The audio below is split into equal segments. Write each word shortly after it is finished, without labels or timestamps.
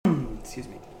Excuse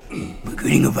me.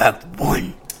 Beginning of Act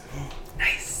 1.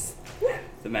 Nice.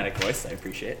 Thematic voice, I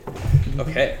appreciate.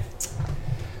 Okay.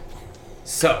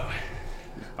 So.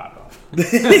 Pop off.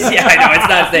 Yeah, I know, it's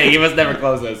not saying. You must never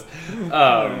close this.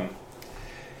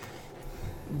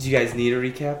 Do you guys need a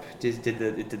recap? Did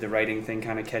the writing thing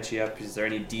kind of catch you up? Is there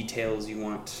any details you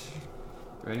want?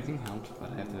 Writing helped,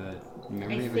 but I have the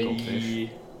memory of a think goldfish.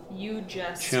 you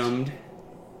just Chummed?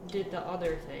 did the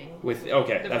other thing.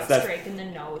 Okay, the that's strike in the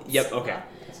notes. Yep, okay.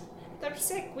 They're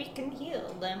sick, we can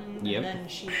heal them. Yep. And then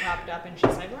she popped up and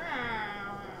she's like,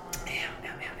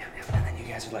 And then you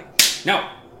guys are like, no!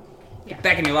 Yeah. Get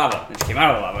back in your lava. Then she came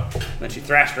out of the lava. Then she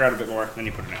thrashed her out a bit more. Then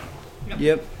you put her down.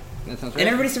 Yep. That sounds right. And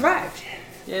everybody survived.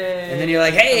 Yay. And then you're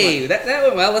like, hey, that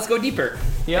went well. Let's go deeper.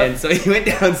 Yep. And so you went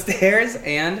downstairs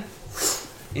and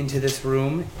into this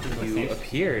room you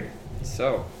appeared.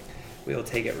 So we'll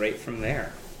take it right from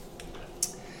there.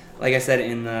 Like I said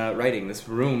in the writing, this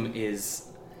room is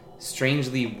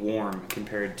strangely warm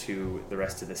compared to the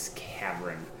rest of this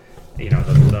cavern. You know,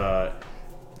 the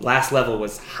last level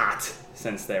was hot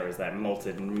since there was that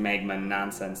molten magma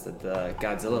nonsense that the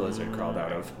Godzilla lizard crawled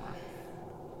out of.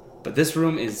 But this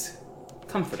room is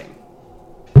comforting.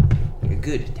 Like a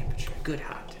good temperature, good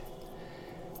hot.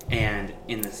 And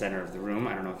in the center of the room,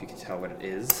 I don't know if you can tell what it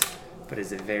is, but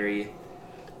it's a very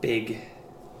big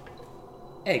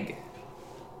egg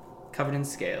covered in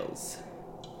scales.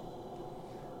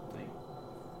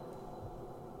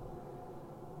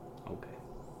 Okay.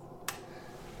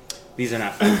 These are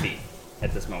not 5 feet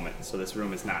at this moment, so this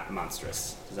room is not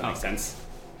monstrous. Does that make sense?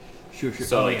 Sure.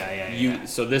 So yeah.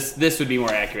 So this would be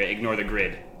more accurate. Ignore the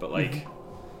grid, but like,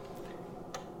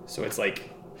 so it's like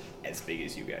as big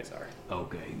as you guys are.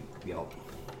 Okay. Yep.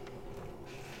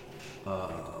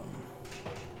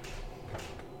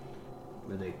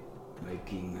 Were they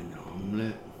making an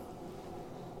omelet?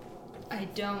 I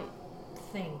don't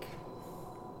think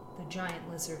the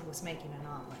giant lizard was making an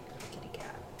omelet, kitty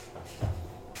cat.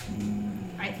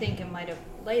 I think it might have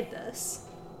laid this.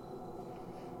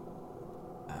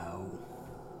 Ow.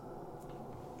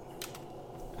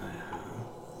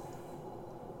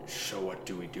 So what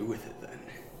do we do with it then?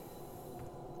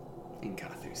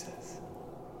 Inkathu says.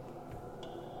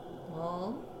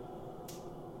 Well,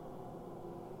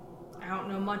 I don't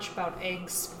know much about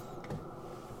eggs.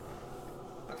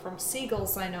 But from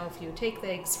seagulls, I know if you take the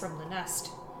eggs from the nest,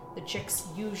 the chicks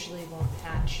usually won't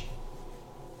hatch.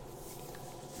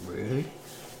 Really?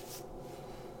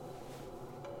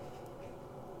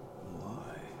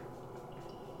 Why?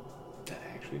 Is that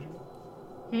actually true?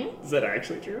 Hmm? Is that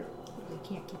actually true? We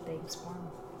can't keep the eggs warm.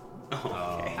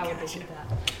 Oh, okay. How would they do that?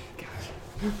 Gotcha.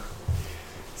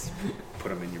 Put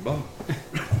them in your bum.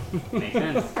 Makes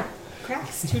sense.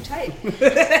 Cracks too tight.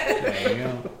 There you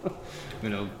go. I'm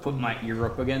gonna put my ear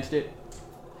up against it.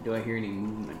 Do I hear any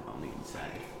movement on the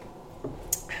inside?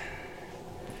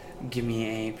 Give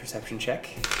me a perception check.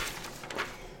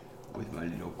 With my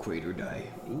little Krator die.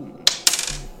 Ooh.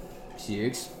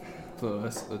 6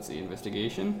 plus, let's see,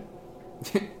 investigation.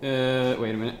 Wait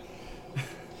a minute.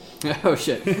 Oh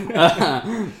shit.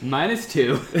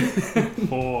 -2.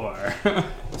 4.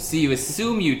 So you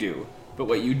assume you do, but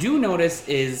what you do notice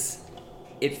is,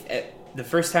 if the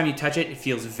first time you touch it, it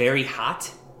feels very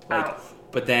hot, like,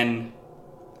 but then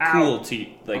cool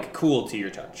to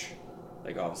your touch.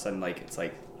 Like all of a sudden, like it's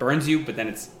like burns you, but then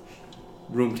it's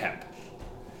room temp.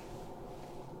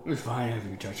 It's fine if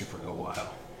you touch it for a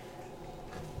while.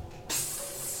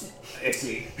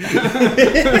 Icky.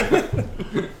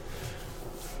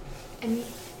 And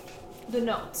the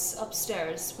notes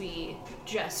upstairs we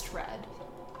just read,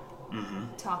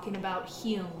 talking about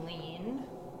healing.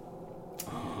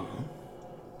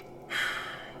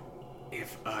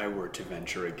 If I were to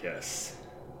venture a guess,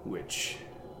 which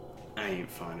I ain't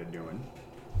fond of doing,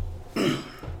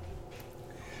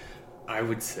 I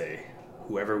would say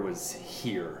whoever was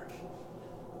here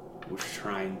was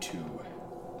trying to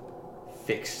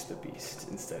fix the beast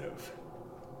instead of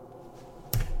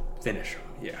finish him.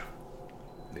 Yeah.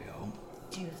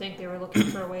 Do you think they were looking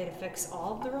for a way to fix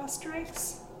all of the rust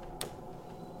drakes?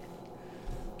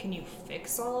 Can you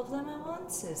fix all of them at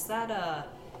once? Is that a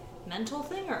mental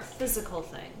thing or a physical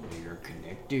thing? You're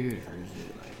connected, or is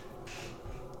it like...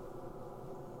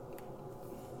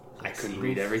 I couldn't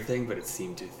read everything, but it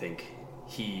seemed to think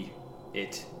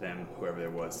them, whoever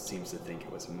it was, seems to think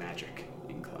it was magic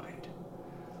inclined.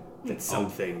 That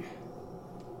something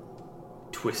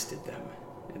twisted them,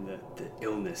 and the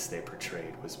illness they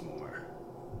portrayed was more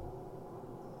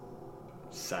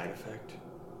side effect.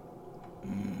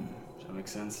 Does that make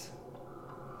sense?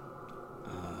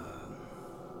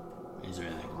 Is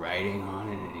there like writing on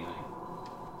it? Any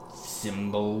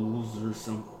symbols or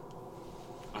something?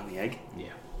 On the egg?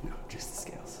 Yeah. No, just the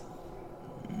scales.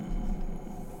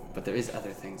 But there is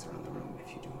other things around the room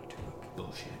if you do want to look.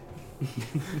 Bullshit.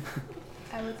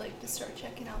 I would like to start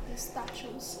checking out his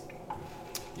statues.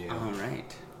 Yeah. All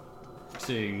right.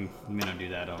 Seeing Minnow do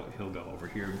that, he'll go over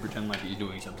here and pretend like he's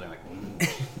doing something like.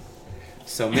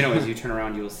 So, Minnow, as you turn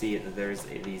around, you'll see that there's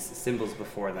these symbols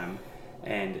before them,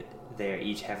 and they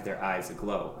each have their eyes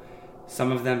aglow.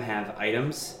 Some of them have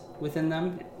items within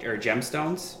them, or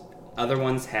gemstones. Other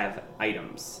ones have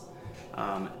items.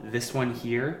 This one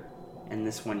here and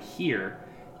this one here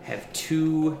have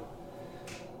two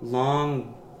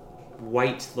long,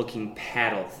 white-looking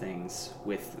paddle things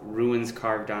with runes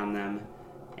carved on them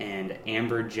and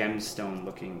amber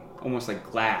gemstone-looking, almost like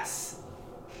glass,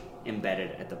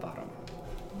 embedded at the bottom.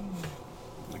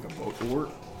 Like a boat oar?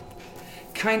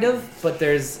 Kind of, but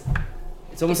it's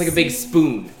almost like a big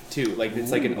spoon, too. Like,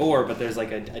 it's like an oar, but there's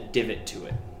like a divot to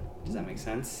it. Does that make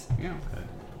sense? Yeah, okay.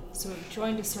 So we've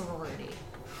joined a sorority.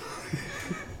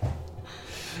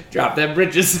 Drop them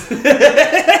bridges.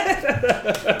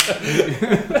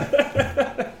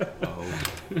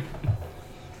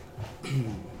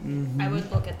 I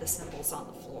would look at the symbols on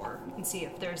the floor and see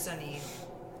if there's any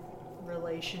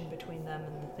relation between them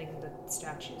and the thing that the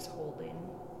statue is holding.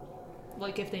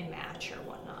 Like if they match or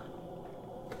whatnot.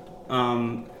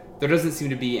 There doesn't seem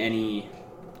to be any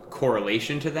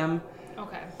correlation to them.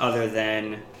 Okay. Other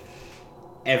than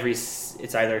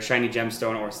it's either a shiny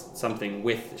gemstone or something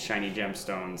with shiny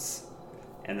gemstones,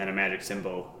 and then a magic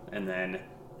symbol, and then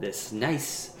this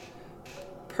nice,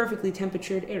 perfectly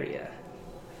temperatured area.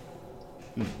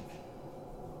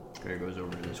 Gray goes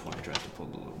over to this one and tries to pull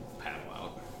the little paddle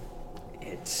out.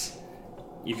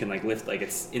 You can like lift, like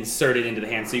it's inserted into the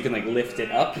hand, so you can like lift it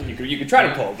up. You could try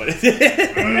to pull, but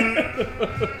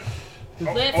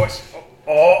Lift.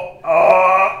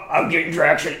 I'm getting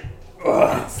traction.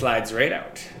 it slides right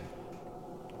out.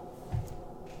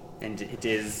 And it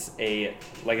is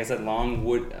like I said, long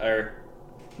wood. Or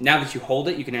now that you hold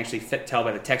it, you can actually tell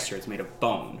by the texture it's made of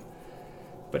bone.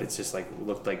 But it's just like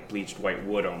looked like bleached white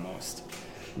wood almost.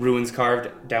 Runes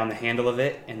carved down the handle of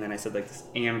it, and then I said like this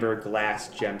amber glass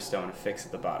gemstone affixed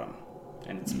at the bottom.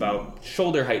 And it's about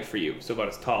shoulder height for you, so about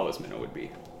as tall as Minnow would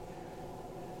be.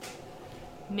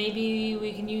 Maybe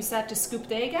we can use that to scoop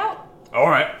the egg out? All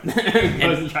right.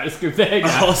 Goes and try to scoop the egg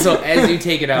out. Also, as you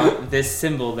take it out, this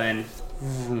symbol then,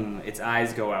 its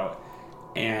eyes go out,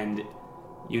 and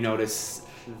you notice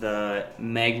the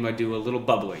magma do a little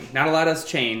bubbling. Not a lot has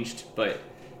changed, but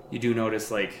you do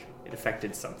notice like it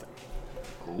affected something.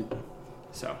 Cool.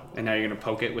 So, and now you're gonna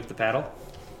poke it with the paddle.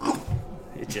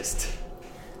 It just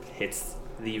hits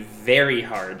the very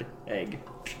hard egg.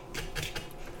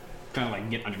 Kind of like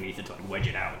get underneath it to like wedge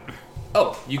it out.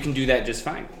 Oh, you can do that just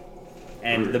fine.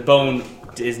 And the bone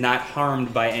is not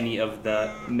harmed by any of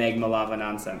the magma lava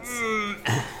nonsense.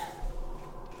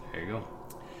 There you go.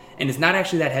 And it's not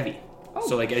actually that heavy.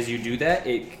 So like as you do that,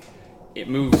 it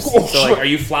moves. So like, are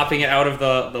you flopping it out of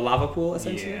the lava pool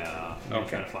essentially? Yeah. I'm Okay.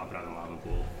 trying to flop it out of the lava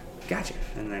pool. Gotcha.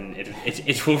 And then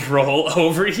it will roll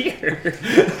over here.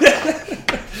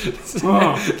 So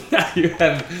now you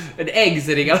have an egg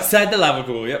sitting outside the lava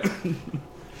pool. Yep.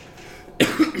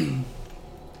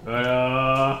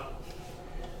 But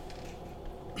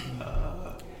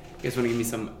You guys want to give me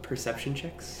some perception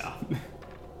checks? yeah.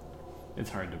 It's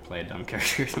hard to play a dumb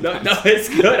character No, sometimes. no, it's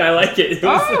good. I like it.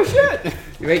 Oh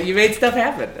shit! You made stuff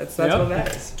happen. That's Yep. what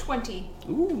matters. 20.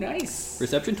 Ooh, nice.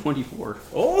 Perception 24.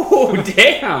 Oh,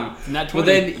 damn. Not Well,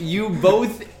 20. then you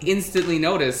both instantly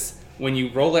notice when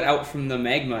you roll it out from the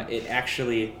magma, it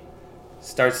actually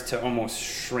starts to almost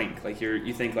shrink. Like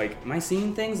you think like, am I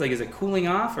seeing things? Like, is it cooling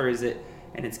off or is it?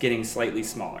 And it's getting slightly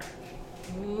smaller.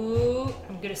 Ooh,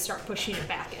 I'm gonna start pushing it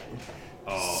back in.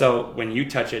 Oh. So when you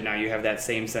touch it now, you have that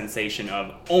same sensation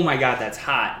of, oh my god, that's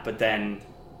hot. But then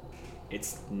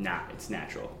it's not. It's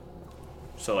natural.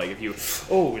 So like if you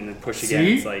and then push again,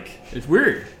 See? it's like. It's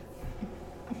weird.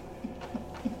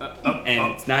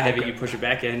 And it's not heavy, you push it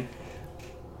back in.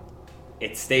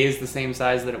 It stays the same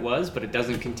size that it was, but it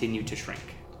doesn't continue to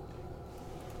shrink.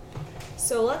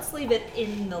 So let's leave it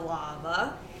in the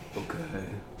lava. Okay.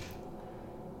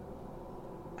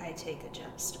 I take a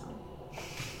gemstone.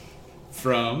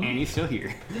 From And he's still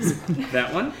here.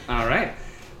 that one. All right.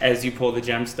 As you pull the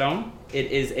gemstone, it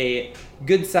is a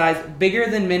good size, bigger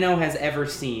than Minnow has ever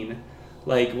seen.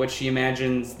 Like what she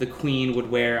imagines the queen would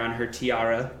wear on her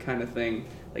tiara kind of thing.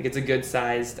 Like it's a good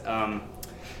sized,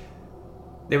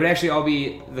 they would actually all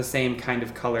be the same kind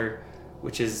of color,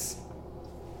 which is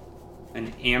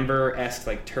an amber-esque,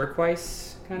 like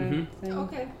turquoise kind of thing.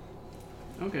 Okay.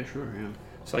 Okay, sure, yeah.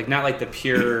 So like not like the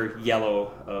pure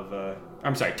yellow of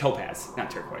I'm sorry, topaz,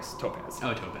 not turquoise, topaz.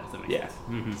 Oh, topaz. That makes Yeah, sense.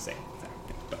 Mm-hmm. same.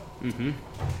 But, Mm-hmm.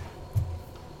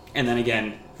 and then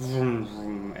again, vroom,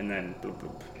 vroom, and then bloop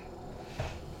bloop.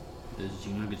 Does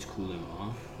Xenoge's cooling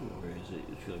off, or does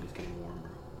it feel like it's getting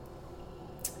warmer?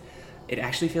 It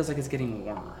actually feels like it's getting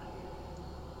warmer.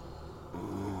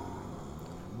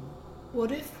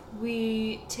 What if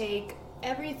we take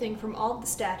everything from all the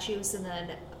statues and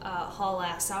then haul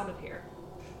ass out of here?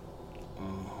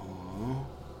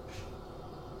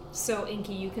 So,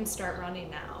 Inky, you can start running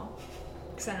now.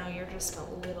 Because I know you're just a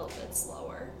little bit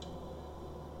slower.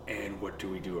 And what do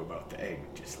we do about the egg?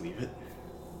 Just leave it?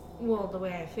 Well, the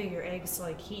way I figure, eggs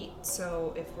like heat.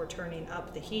 So, if we're turning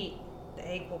up the heat, the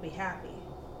egg will be happy.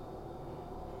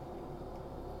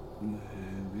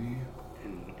 Maybe.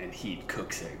 And heat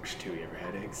cooks eggs too. You ever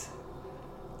had eggs?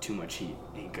 Too much heat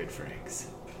ain't good for eggs.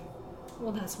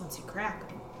 Well, that's once you crack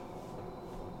them.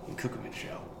 You cook them in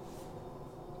shell.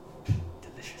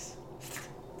 Delicious.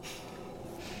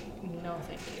 No,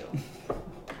 thank you.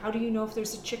 How do you know if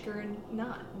there's a chick or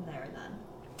not in there then?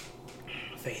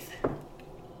 Faith.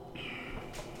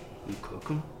 You cook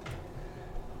them?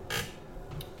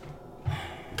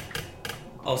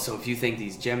 Also, if you think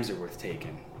these gems are worth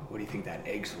taking, what do you think that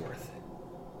egg's worth?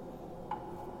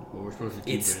 Well, we're supposed to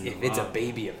keep It's it in the if it's a box.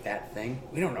 baby of that thing,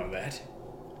 we don't know that.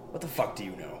 What the fuck do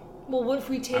you know? Well, what if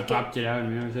we I take it? popped it out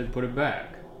and Minnow said put it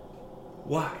back.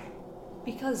 Why?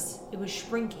 Because it was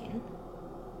shrinking.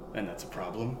 And that's a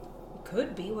problem.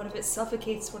 Could be. What if it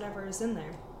suffocates whatever is in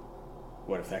there?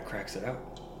 What if that cracks it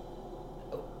out?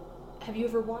 Have you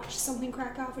ever watched something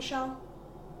crack off a shell?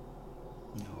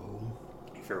 No.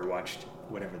 If you ever watched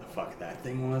whatever the fuck that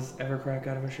thing was ever crack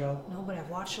out of a shell? No, but I've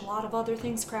watched a lot of other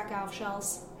things crack out of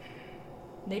shells.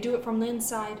 They do it from the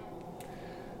inside.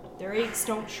 Their eggs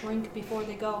don't shrink before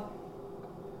they go.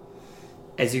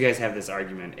 As you guys have this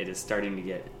argument, it is starting to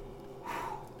get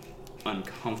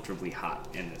uncomfortably hot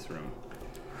in this room.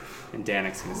 And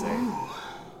Danek's gonna say,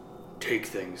 take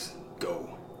things,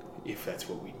 go, if that's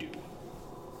what we do.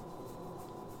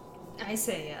 I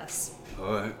say yes.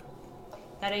 Alright.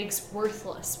 That egg's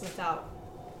worthless without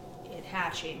it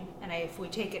hatching, and if we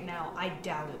take it now, I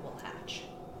doubt it will hatch.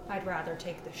 I'd rather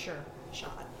take the sure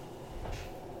shot.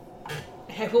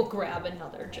 I will grab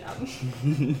another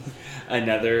gem.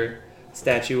 Another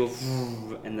statue of,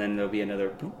 and then there'll be another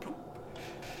bloop, bloop.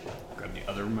 Grab the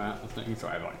other map thing, so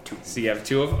I have like two. So you have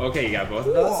two of, okay, you got both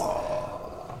of those?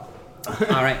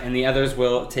 All right, and the others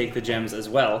will take the gems as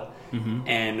well. Mm-hmm.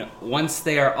 And once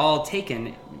they are all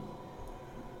taken,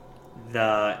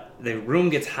 the room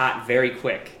gets hot very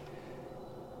quick,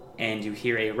 and you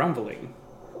hear a rumbling.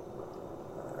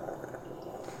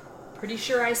 Pretty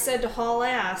sure I said to haul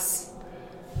ass.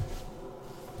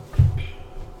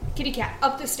 Kitty cat,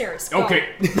 up the stairs. Go.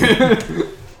 Okay.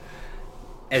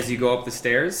 As you go up the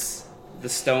stairs, the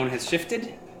stone has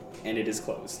shifted, and it is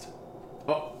closed.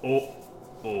 Oh.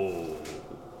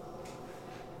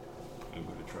 I'm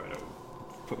gonna try to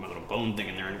put my little bone thing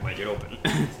in there and wedge it open.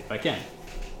 See if I can.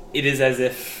 It is as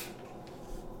if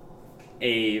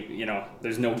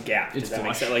there's no gap. Does It's that make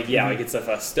flush. sense? Like, yeah, like it's if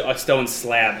a stone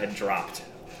slab had dropped.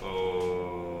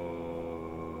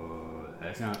 Oh,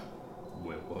 that's not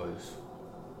what it was.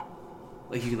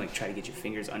 Like, you can, like, try to get your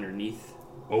fingers underneath.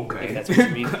 Okay. If that's what you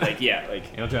mean. Like, yeah, like,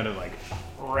 I'll try to like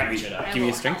wrench it up. give me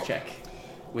a strength check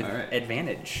with All right.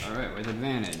 advantage. Alright, with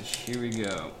advantage. Here we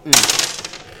go.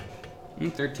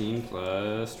 13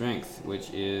 plus strength, which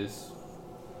is...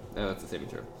 Oh, that's the saving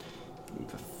throw.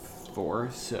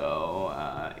 4, so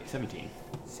 17.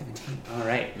 17. All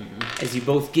right. As you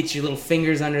both get your little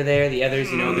fingers under there, the others,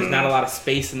 there's not a lot of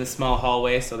space in the small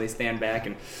hallway, so they stand back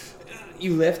and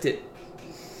you lift it.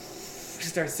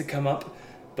 Starts to come up,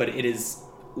 but it is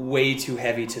way too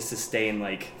heavy to sustain.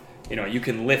 Like, you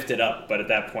can lift it up, but at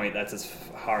that point, that's as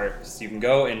hard as you can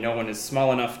go, and no one is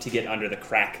small enough to get under the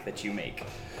crack that you make.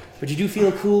 But you do feel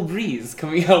a cool breeze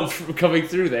coming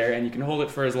through there, and you can hold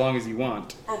it for as long as you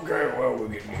want. Okay, well,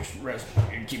 we can just rest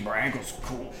and keep our ankles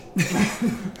cool.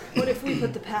 What if we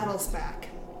put the paddles back?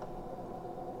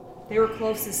 They were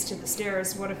closest to the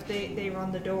stairs. What if they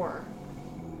run the door?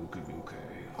 Okay.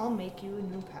 I'll make you a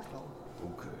new paddle.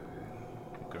 Okay.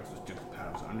 I guess let's stick the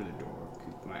paddles under the door.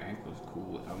 Keep my ankles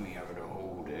cool without me having to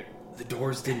hold it. The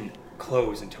doors didn't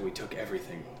close until we took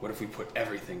everything. What if we put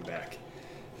everything back?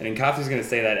 And Nkatsu's going to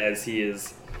say that as he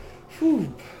is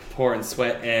pouring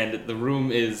sweat, and the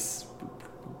room is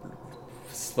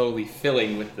slowly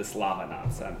filling with this lava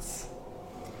nonsense.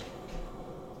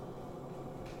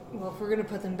 Well, if we're gonna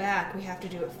put them back, we have to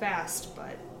do it fast,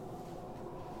 but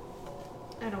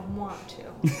I don't want to.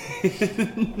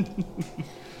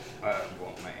 I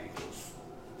want my ankles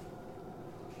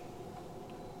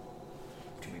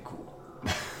to be cool.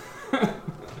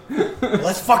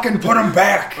 Let's fucking put them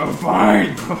back. Oh,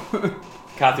 fine.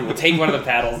 Kathu will take one of the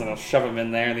paddles and he'll shove him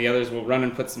in there, and the others will run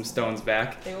and put some stones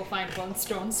back. They will find one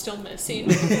stone still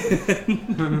missing.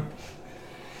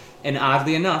 And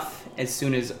oddly enough, as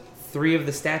soon as 3 of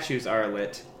the statues are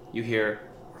lit, you hear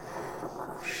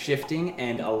shifting,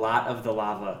 and a lot of the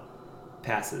lava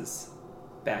passes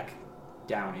back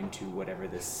down into whatever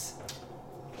this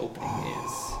opening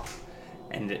is.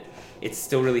 And it's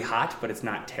still really hot, but it's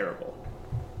not terrible.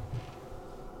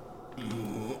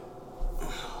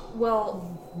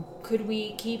 Well, could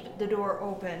we keep the door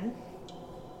open?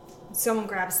 Someone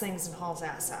grabs things and hauls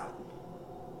ass out.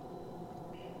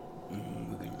 We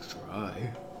can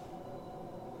try.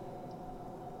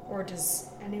 Or does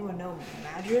anyone know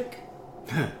magic?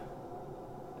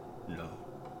 No.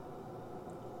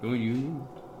 Don't you?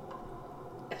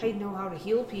 I know how to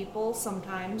heal people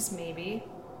sometimes, maybe.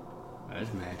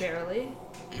 That's magic. Barely.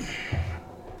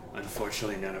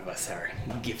 Unfortunately, none of us are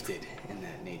gifted in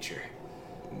that nature.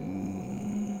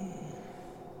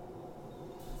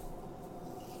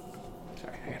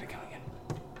 Sorry, I gotta count again.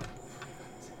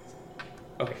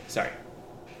 Okay, sorry.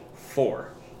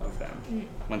 4 of them.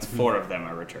 Once 4 of them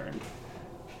are returned,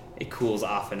 it cools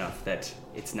off enough that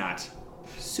it's not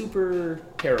super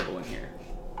terrible in here.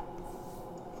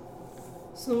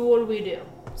 So what do we do?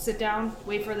 Sit down,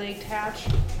 wait for the hatch?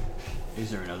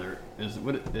 Is there another? Is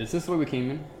this the way we came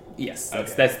in? Yes,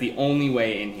 Okay. that's the only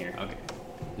way in here. Okay.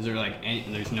 Is there like any?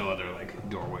 There's no other like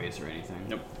doorways or anything.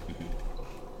 Nope.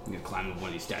 You can climb up one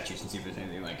of these statues and see if there's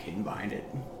anything like hidden behind it.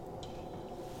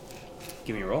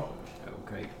 Give me a roll.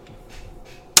 Okay.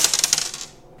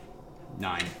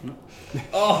 9.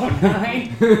 Oh,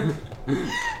 9?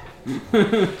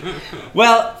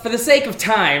 Well, for the sake of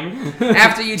time,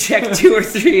 after you check 2 or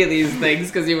 3 of these things,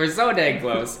 because you were so dang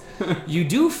close, you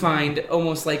do find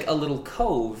almost like a little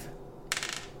cove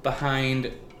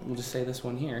behind, we'll just say this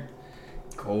one here.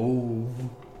 Cold.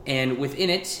 And within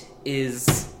it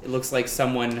looks like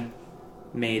someone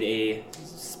made a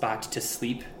spot to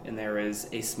sleep, and there is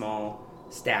a small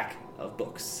stack of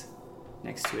books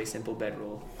next to a simple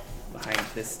bedroll behind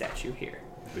this statue here.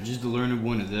 But just the learned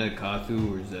one, is that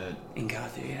Kathu or is that... In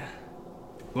Kathu, yeah.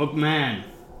 Bookman!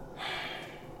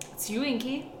 It's you,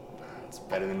 Inky. It's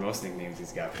better than most nicknames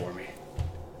he's got for me.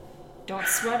 Don't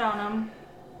sweat on them.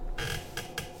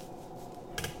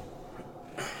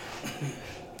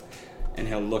 And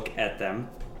he'll look at them,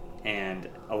 and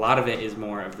a lot of it is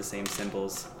more of the same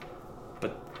symbols,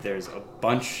 but there's a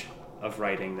bunch of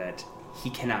writing that he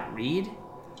cannot read,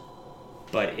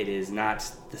 but it is not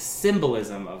the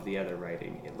symbolism of the other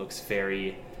writing. It looks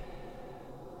very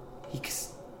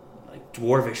like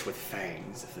dwarvish with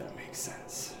fangs, if that makes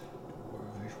sense.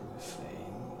 Dwarvish with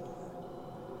fame.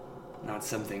 Not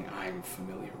something I'm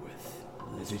familiar with.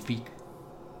 Lizard speak.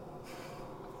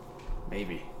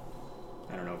 Maybe.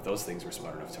 I don't know if those things were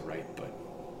smart enough to write, but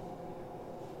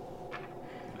I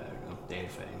don't know. Data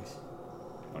fangs.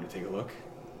 want to take a look?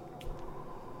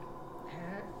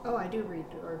 Oh, I do read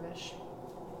Dwarvish.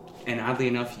 And oddly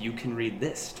enough, you can read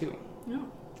this too.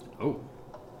 No. Oh.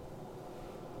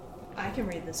 I can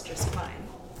read this just fine.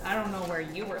 I don't know where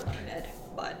you were learned,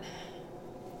 but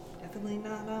definitely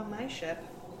not on my ship.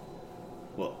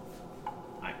 Well,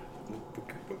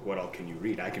 what all can you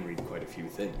read? I can read quite a few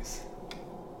things.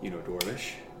 You know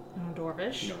Dwarvish? No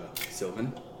Dwarvish? You know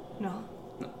Sylvan? No.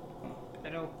 No. Oh, I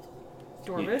know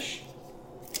Dwarvish.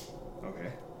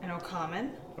 okay. I know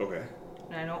Common. Okay.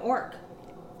 And I know Orc.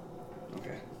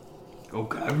 Okay. Oh,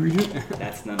 can I read it?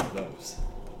 That's none of those.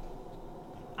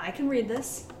 I can read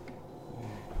this.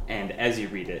 And as you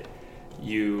read it,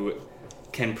 you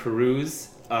can peruse.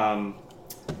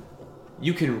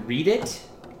 You can read it,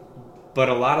 but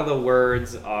a lot of the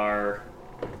words are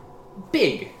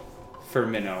big for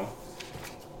Minnow,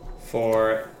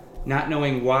 for not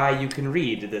knowing why you can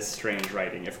read this strange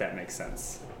writing, if that makes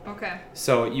sense. Okay.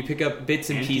 So you pick up bits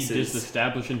and Can't you pieces. just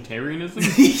establish Tarianism?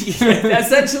 Yeah,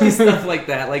 essentially stuff like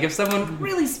that. Like if someone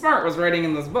really smart was writing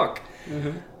in this book.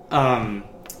 And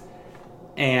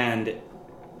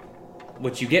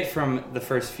what you get from the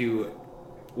first few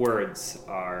words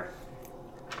are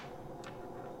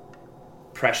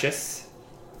precious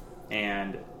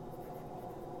and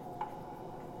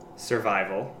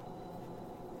survival.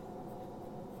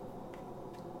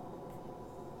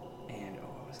 And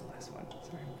what was the last one?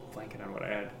 Sorry, I'm blanking on what I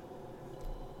had.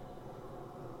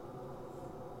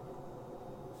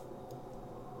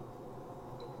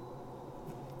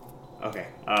 Okay.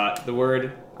 The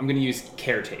word I'm going to use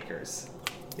caretakers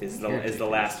is the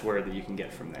last word that you can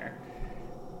get from there.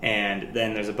 And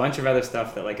then there's a bunch of other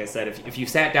stuff that, like I said, if you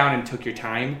sat down and took your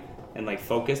time and like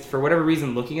focused, for whatever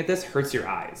reason, looking at this hurts your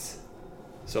eyes.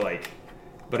 So like,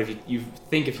 but if you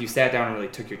think if you sat down and really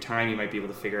took your time, you might be able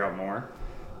to figure out more.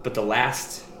 But the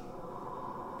last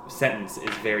sentence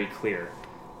is very clear,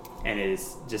 and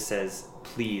just says,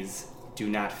 "Please do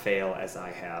not fail as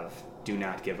I have. Do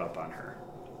not give up on her."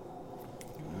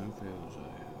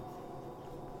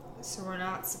 So we're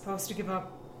not supposed to give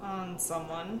up on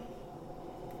someone.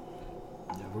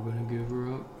 Never gonna give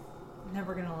her up.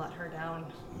 Never gonna let her down.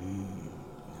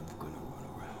 Never gonna run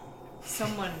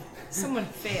around. Someone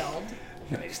failed.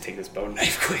 Let me just take this bone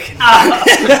knife quick.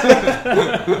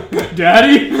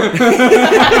 Daddy? Do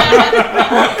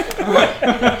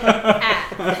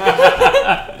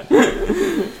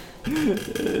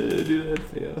that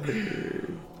fail?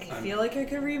 I feel like I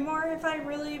could read more if I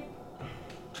really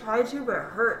tried to, but it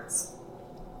hurts.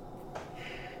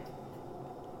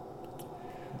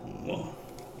 Well,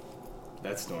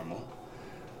 that's normal.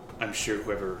 I'm sure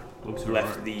whoever Looks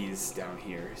left hard. these down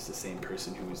here is the same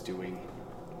person who was doing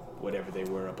whatever they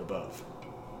were up above.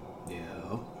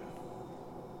 Yeah.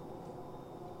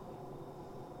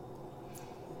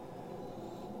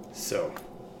 So,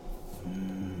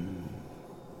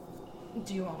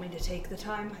 Do you want me to take the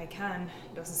time? I can.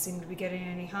 It doesn't seem to be getting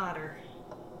any hotter.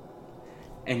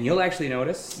 and you'll actually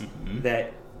notice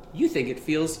that you think it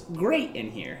feels great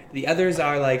in here. The others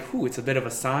are like, "Ooh, it's a bit of a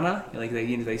sauna." Like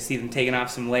they see them taking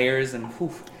off some layers and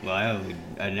whew. Well,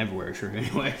 I never wear a shirt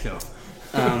anyway, so.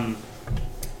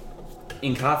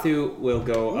 Inkathu will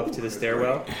go up to the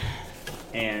stairwell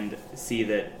and see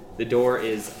that the door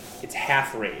it's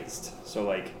half raised. So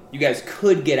like you guys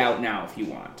could get out now if you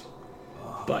want.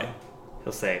 But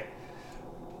he'll say,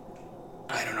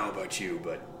 "I don't know about you,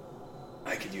 but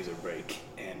I could use a break,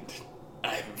 and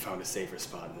I haven't found a safer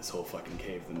spot in this whole fucking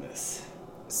cave than this."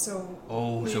 So.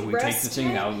 Oh, so we take the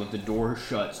thing out and let the door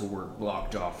shut so we're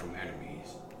blocked off from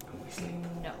enemies. And we sleep.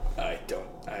 No. I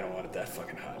don't want it that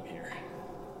fucking hot in here.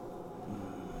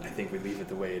 I think we leave it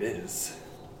the way it is.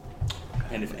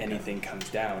 And if anything comes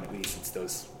down, at least it's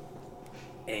those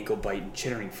ankle-biting,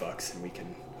 chittering fucks, and we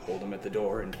can hold them at the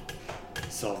door and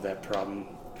solve that problem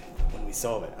when we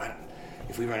solve it.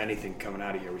 If we run anything coming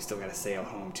out of here, we still gotta sail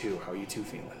home too. How are you two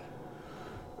feeling?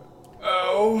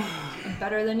 Oh. I'm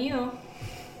better than you.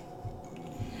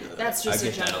 That's just I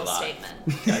a get that a general lot. statement.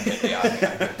 I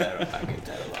get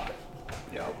that a lot.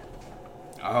 Yep.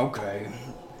 Okay.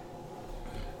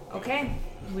 Okay.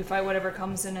 We fight whatever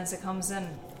comes in as it comes in.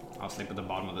 I'll sleep at the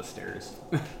bottom of the stairs.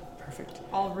 Perfect.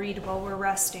 I'll read while we're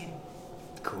resting.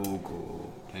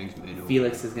 Cool. Thanks, Minnow.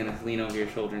 Felix is gonna lean over your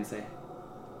shoulder and say,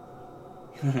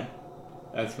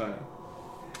 "That's funny.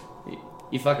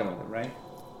 You fucking with him, right?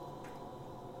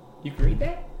 You can read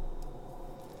that?"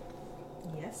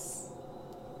 Yes.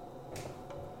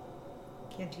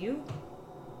 Can't you?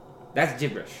 That's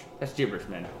gibberish. That's gibberish,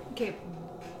 man. Okay,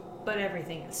 but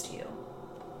everything is to you.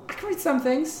 I can read some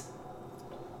things.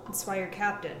 That's why you're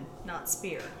captain, not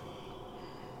Spear.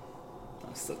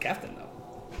 I'm still captain, though.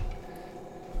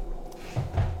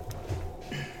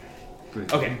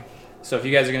 Good. Okay, so if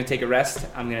you guys are going to take a rest,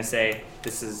 I'm going to say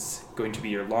this is going to be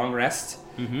your long rest.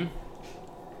 Mm-hmm.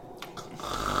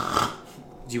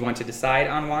 Do you want to decide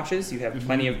on watches? You have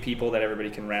plenty of people that everybody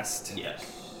can rest. Yes.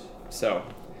 So,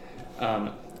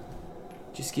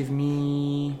 just give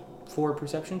me 4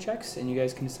 perception checks, and you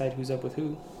guys can decide who's up with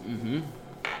who. Mm-hmm.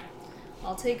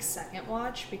 I'll take second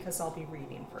watch because I'll be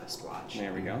reading first watch.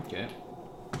 There we go. Okay.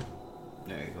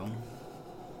 There you go.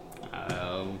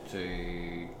 I'll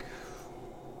take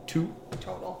 2.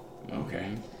 Total.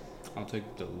 Okay. I'll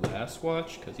take the last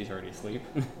watch because he's already asleep.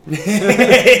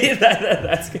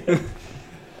 That's good.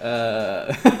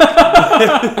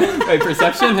 Wait,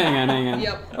 perception? Hang on.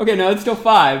 Yep. Okay, no, it's still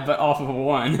 5, but off of a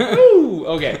 1. Ooh,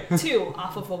 okay. 2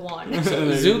 off of a 1. So There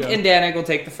you Zook go. and Danik will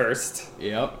take the first.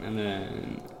 Yep, and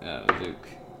then Zook.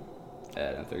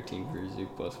 Add a 13 for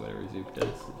Zook plus whatever Zook does.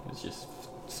 It's just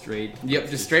straight. Yep,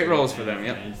 just straight rolls for them,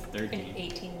 yep. And it's 13. An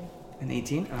 18. An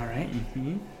 18, all right.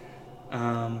 Mm-hmm.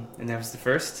 And that was the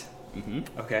first.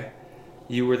 Mm-hmm. Okay.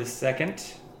 You were the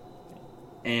second.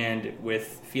 And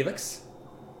with Felix,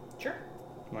 Sure.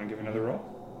 you want to give another roll?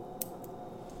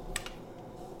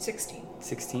 16.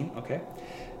 16, okay.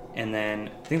 And then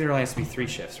I think there only has to be 3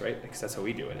 shifts, right? Because that's how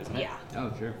we do it, isn't it? Yeah.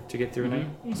 Oh, sure. To get through a night.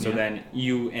 So Yeah. then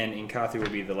you and Inkathu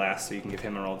would be the last, so you can give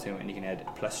him a roll too, and you can add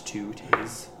 +2 to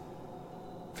his.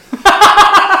 Of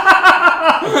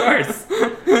course.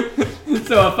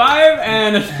 So a 5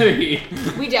 and a 3.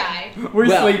 We die. We're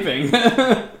Well. sleeping.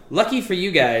 Lucky for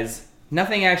you guys,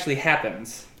 nothing actually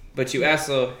happens, but you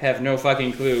also have no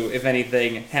fucking clue if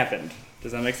anything happened.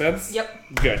 Does that make sense?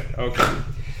 Yep. Good. Okay.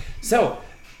 So,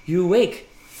 you awake,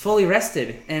 fully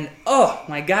rested, and oh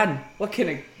my god, what can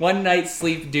a one night's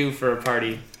sleep do for a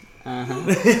party?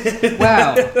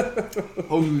 Wow.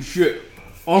 Holy shit.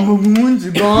 Armor wounds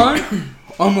are gone.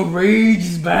 Armor rage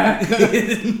is back.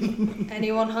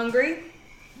 Anyone hungry?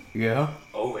 Yeah.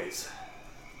 Always.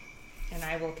 And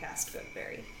I will cast Good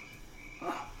Berry.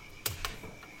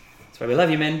 That's why we love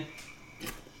you, men.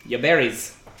 Your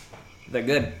berries. They're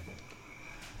good.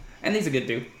 And these are good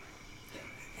too.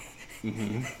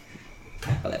 Mm-hmm.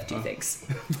 I'll have 2 things.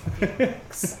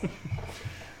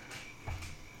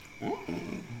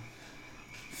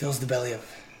 Fills the belly of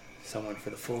someone for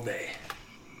the full day.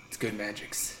 It's good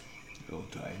magics. You'll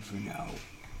die for now.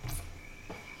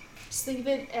 Just think of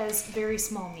it as very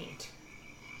small meat.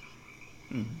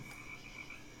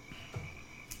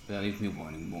 That leaves me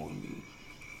wanting more meat.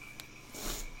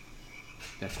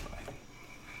 That's right.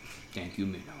 Thank you,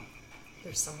 Minnow.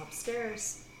 There's some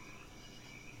upstairs.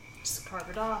 Just carve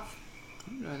it off.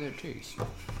 How does that taste?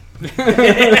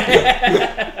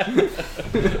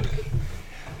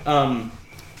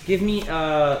 Give me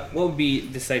what would be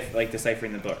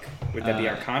deciphering the book? Would that be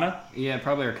Arcana? Yeah,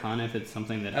 probably Arcana if it's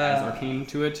something that has arcane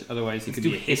to it. Otherwise, it could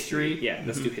be a history. Yeah,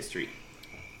 let's do history.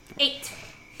 8.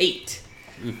 8.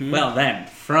 Well then,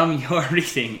 from your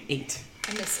reading, 8.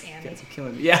 I miss Annie. Guys are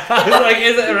killing me. Yeah, I was like,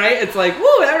 is it right? It's like,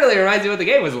 woo, that really reminds me what the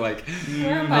game was like.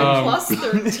 Where are my plus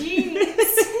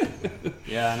 13s?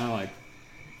 Yeah, I know, like,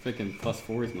 freaking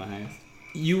 +4 is my highest.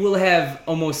 You will have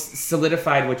almost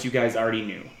solidified what you guys already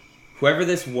knew. Whoever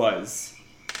this was,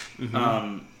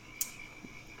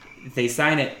 they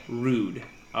sign it Rude.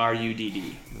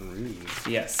 R-U-D-D. Rude.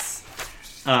 Yes.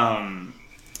 And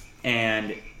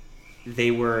they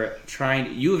were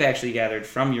trying... You have actually gathered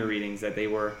from your readings that they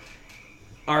were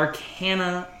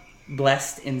arcana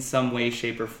blessed in some way,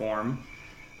 shape, or form.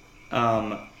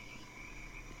 And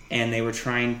they were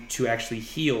trying to actually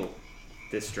heal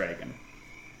this dragon.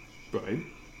 Right.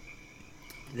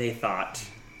 They thought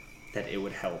that it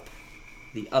would help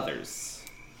the others.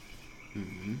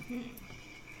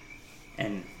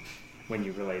 And when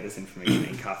you relay this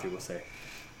information, Kathu will say,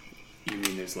 "You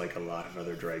mean there's like a lot of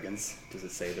other dragons? Does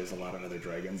it say there's a lot of other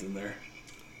dragons in there?"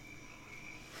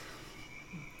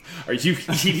 Are you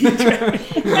eating dragons?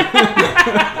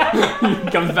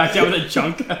 Comes back down with a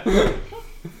chunk.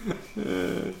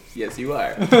 Yes, you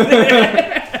are.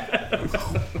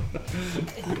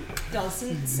 It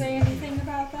doesn't say anything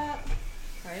about that,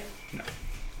 right? No.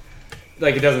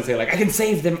 Like, it doesn't say, like, I can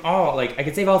save them all. Like, I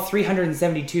can save all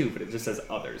 372, but it just says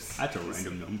others. That's a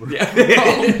random number. Yeah.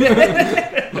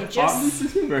 It just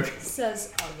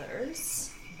says others,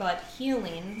 but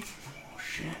healing. Oh,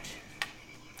 shit.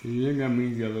 You think that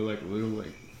means you have like little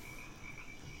like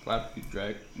flappy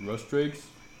rust drakes?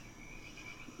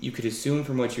 You could assume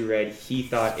from what you read, he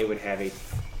thought it would have a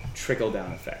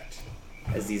trickle-down effect.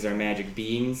 As these are magic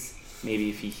beings,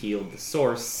 maybe if he healed the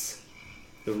source,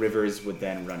 the rivers would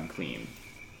then run clean.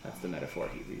 That's the metaphor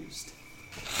he used.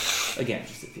 Again,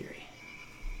 just a theory.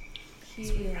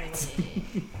 Healing.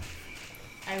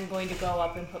 I'm going to go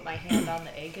up and put my hand on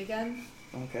the egg again.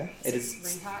 Okay. Is It is.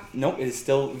 really hot? Nope, it is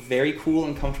still very cool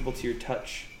and comfortable to your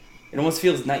touch. It almost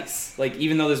feels nice. Like,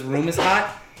 even though this room is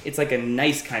hot, it's like a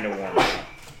nice kind of warm.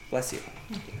 Bless you.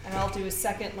 And I'll do a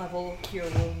 2nd level cure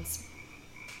wounds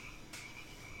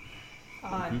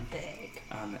on the egg.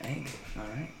 On the egg.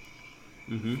 Alright.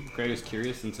 Kratos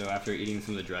curious, and so after eating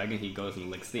some of the dragon, he goes and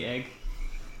licks the egg.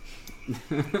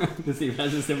 To see if it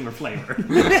has a similar flavor.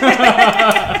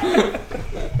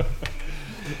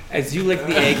 As you lick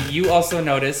the egg, you also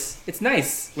notice it's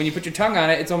nice. When you put your tongue on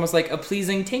it, it's almost like a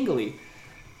pleasing tingly.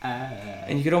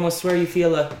 And you could almost swear you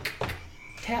feel a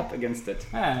tap against it.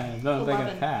 Not like a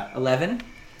 11. tap. 11?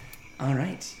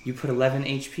 Alright. You put 11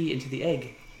 HP into the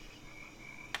egg.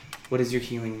 What does your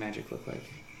healing magic look like?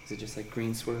 Is it just like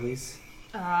green swirlies?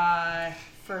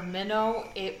 For Minnow,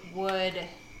 it would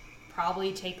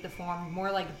probably take the form more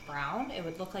like brown. It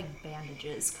would look like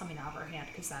bandages coming out of her hand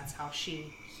because that's how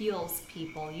she heals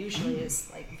people. Usually is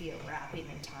like via wrapping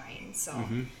and tying. So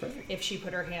if she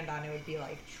put her hand on, it would be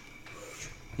like...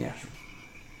 Yeah.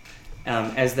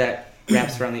 As that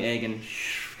wraps around the egg and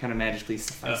kind of magically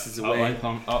suffices away. If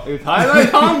I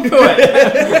like tongue to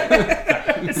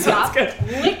it. Stop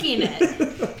licking it.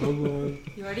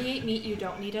 You already ate meat. You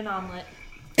don't need an omelet.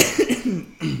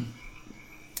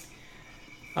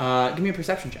 Give me a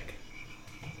perception check.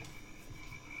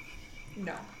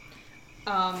 No.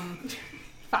 5.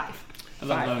 I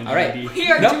love Fine. that All right. idea.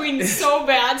 We are Nope. doing so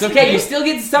bad It's okay. today. You still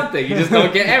get something. You just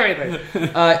don't get everything.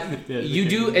 You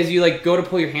do, as you like go to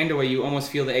pull your hand away, you almost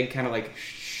feel the egg kind of like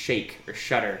shake or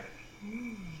shudder.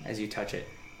 as you touch it,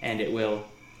 and it will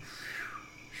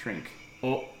shrink.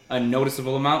 Oh, a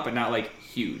noticeable amount, but not like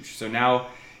huge. So now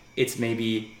it's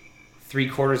maybe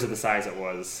 3/4 of the size it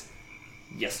was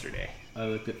yesterday. I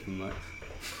looked at too much.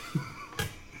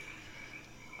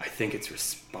 I think it's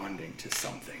responding to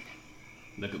something.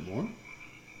 Look at more?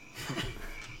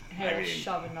 I'll mean-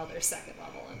 shove another second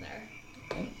level in there.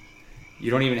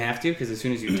 You don't even have to, because as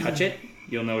soon as you touch it,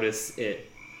 you'll notice it,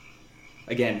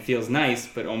 again, feels nice,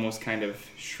 but almost kind of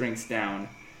shrinks down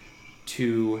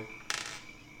to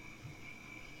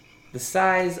the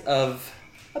size of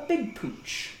a big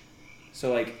pooch.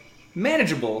 So, like,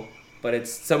 manageable, but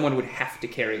it's someone would have to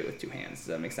carry it with 2 hands. Does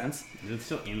that make sense? Is it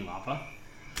still in lava?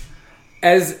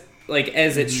 As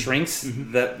it shrinks,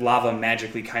 the lava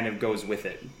magically kind of goes with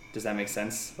it. Does that make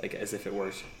sense? Like, as if it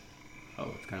were...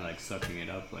 Oh, it's kind of like sucking it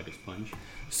up like a sponge.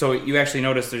 So you actually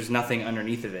notice there's nothing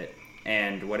underneath of it,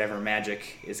 and whatever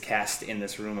magic is cast in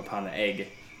this room upon the egg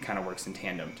kind of works in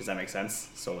tandem. Does that make sense?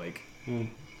 So, like,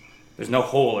 there's no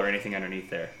hole or anything underneath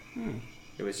there.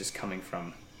 It was just coming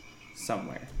from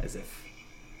somewhere, as if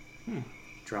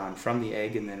drawn from the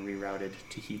egg and then rerouted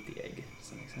to heat the egg. Does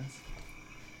that make sense?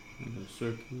 Like a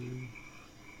circular.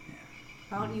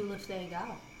 Why don't you lift the egg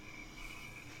out?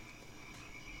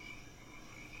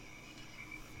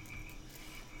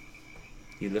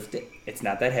 You lift it. It's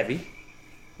not that heavy.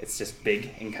 It's just big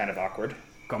and kind of awkward.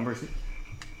 Cumbersome.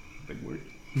 Big word.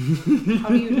 How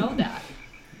do you know that?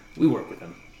 We work with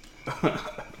them.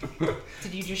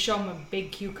 Did you just show him a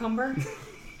big cucumber?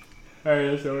 Hey,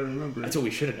 that's how I remember. That's what we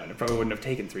should have done. It probably wouldn't have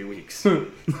taken 3 weeks.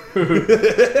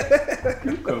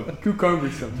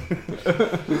 Cumbersome.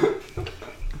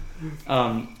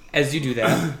 As you do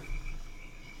that,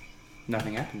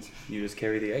 nothing happens. You just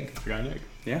carry the egg. I got an egg.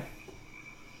 Yeah.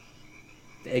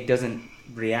 The egg doesn't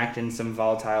react in some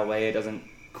volatile way. It doesn't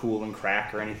cool and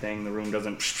crack or anything. The room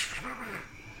doesn't...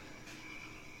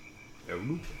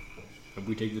 If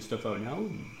we take this stuff out now,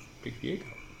 and take the egg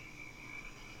out.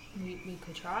 We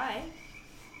could try.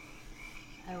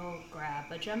 I will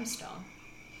grab a gemstone.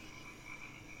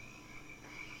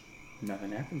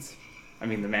 Nothing happens. I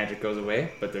mean, the magic goes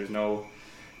away, but there's no...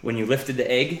 When you lifted the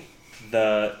egg,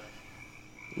 the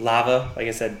lava, like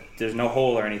I said, there's no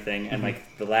hole or anything, and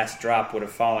like the last drop would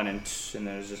have fallen and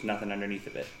there's just nothing underneath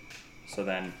of it. So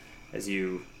then,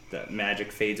 the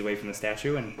magic fades away from the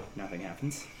statue and nothing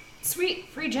happens. Sweet,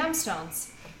 free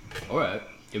gemstones. Alright.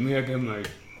 Give me my...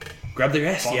 Grab their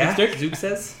ass, Bonking yeah? stick? Zook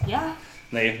says. Yeah,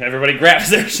 Everybody grabs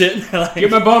their shit. Like,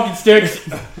 Get my bonking sticks!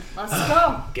 let's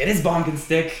go. get his bonking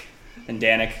stick. And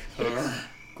Danik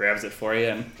grabs it for you.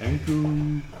 And Thank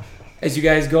you. as you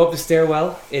guys go up the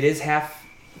stairwell, it is half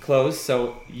closed,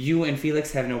 so you and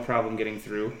Felix have no problem getting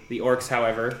through. The orcs,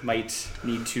 however, might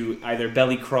need to either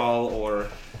belly crawl or,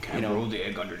 Can't roll the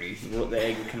egg underneath. the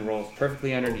egg can roll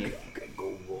perfectly underneath.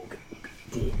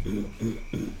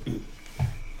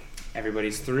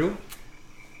 Everybody's through.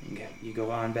 You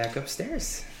go on back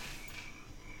upstairs.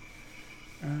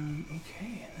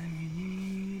 Okay, and then you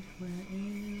need... Where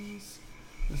is...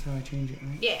 That's how I change it,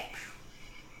 right? Yeah.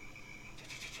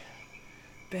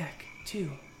 Back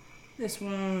to this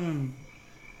one.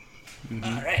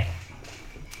 Alright.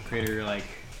 Krator, like,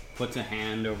 puts a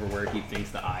hand over where he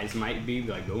thinks the eyes might be.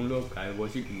 Like, don't look, I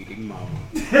wasn't eating mama.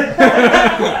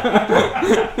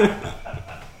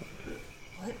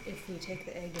 What if we take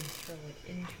the egg and throw it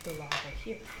into the lava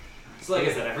here? So like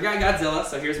I said, I forgot Godzilla,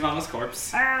 so here's Mama's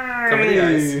corpse. Cover the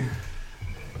eyes.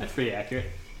 That's pretty accurate.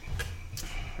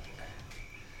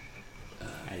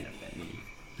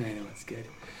 I know, it's good.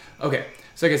 Okay,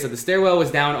 so like I said, the stairwell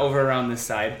was down over around this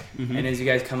side, and as you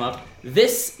guys come up,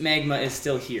 this magma is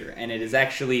still here, and it is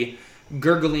actually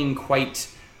gurgling quite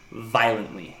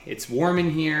violently. It's warm in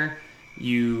here.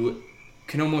 You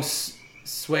can almost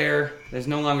swear there's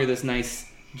no longer this nice,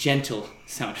 gentle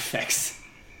sound effects.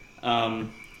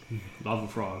 Lava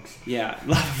frogs. Yeah,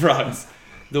 lava frogs.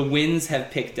 The winds have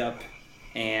picked up,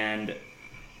 and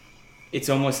it's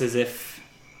almost as if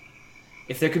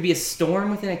there could be a storm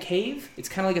within a cave, it's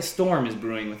kind of like a storm is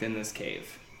brewing within this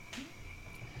cave.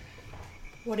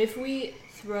 What if we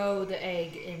throw the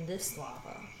egg in this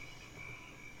lava?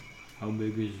 How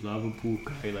big is lava pool?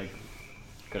 Could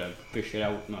I fish it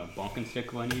out with my bonking stick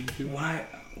if I needed to? Why?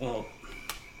 Well,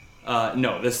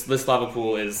 no. This lava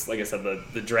pool is, like I said,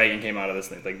 the dragon came out of this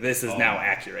thing. Like, this is now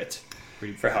accurate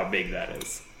for how big that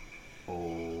is.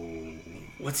 Oh.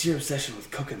 What's your obsession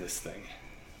with cooking this thing?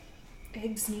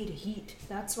 Eggs need heat.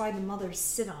 That's why the mothers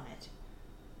sit on it.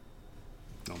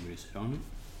 Want me to sit on it?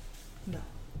 No.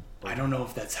 I don't know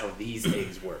if that's how these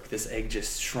eggs work. This egg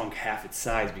just shrunk half its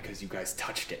size because you guys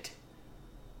touched it.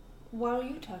 Why don't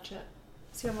you touch it?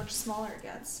 See how much smaller it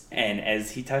gets. And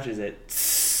as he touches it,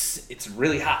 it's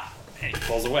really hot. And he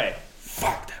pulls away.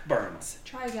 Fuck, that burns.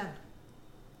 Try again.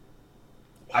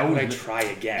 Why would I try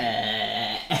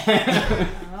again?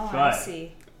 Oh, I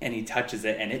see. And he touches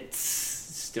it, and it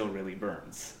still really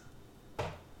burns.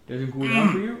 Doesn't cool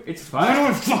down for you? It's fine. I don't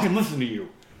want to fucking listen to you.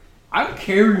 I'm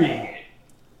carrying it.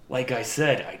 Like I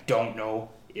said, I don't know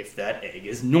if that egg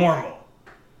is normal.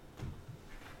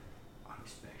 I'm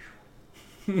special.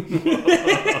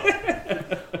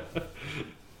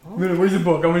 Where's the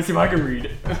book? I want to see if I can read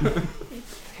it.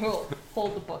 He'll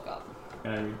hold the book up.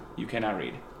 Can I read? You cannot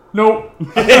read. Nope.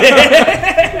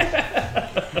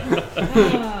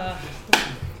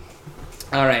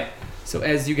 All right. So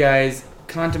as you guys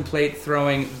contemplate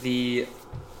throwing the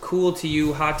cool to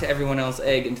you, hot to everyone else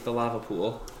egg into the lava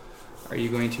pool, are you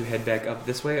going to head back up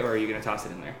this way, or are you going to toss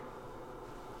it in there?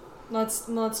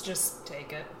 Let's just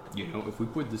take it. You know, if we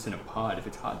put this in a pot, if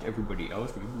it's hot to everybody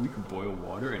else, we could boil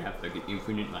water and have like an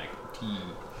infinite like tea.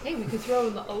 Hey, we could throw it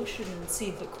in the ocean and see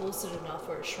if it cools it enough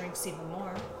or it shrinks even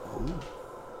more. Oh.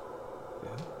 Yeah.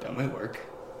 That might work.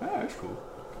 Oh, that's cool.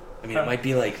 I mean, it might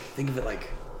be like, think of it like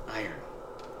iron.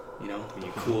 You know, when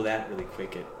you cool that really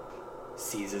quick, it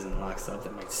seizes and locks up.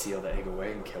 That might seal the egg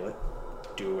away and kill it.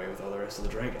 Do away with all the rest of the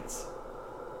dragons.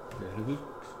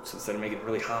 So instead of making it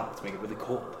really hot, let's make it really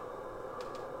cold.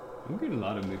 I'm getting a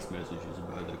lot of mixed messages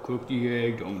about the cook the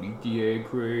egg, don't eat the egg,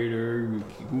 Krator,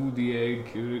 cool the egg,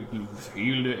 kill it,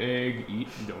 heal the egg,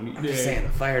 don't eat I'm the just egg. saying, the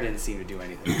fire didn't seem to do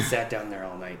anything. It sat down there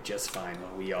all night just fine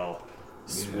while we all,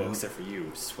 well, except for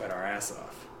you, sweat our ass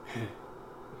off.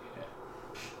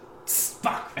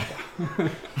 Fuck!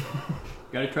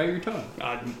 Gotta try your tongue.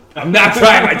 I'm not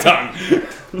trying my tongue!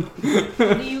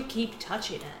 Why do you keep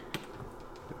touching it?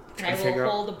 And I figure will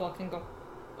out- hold the book and go,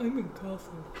 I'm in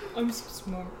Catholic. I'm so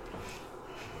smart.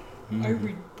 I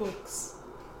read books.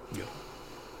 Yeah.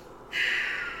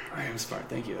 I am smart,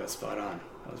 thank you. That was spot on.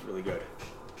 That was really good.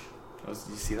 Did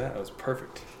you see that? That was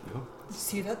perfect. Yeah. You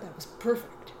see that? That was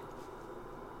perfect.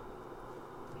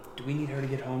 Do we need her to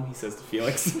get home? He says to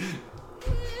Felix.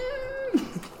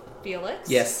 Felix?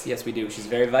 Yes, we do. She's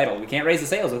very vital. We can't raise the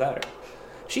sails without her.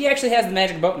 She actually has the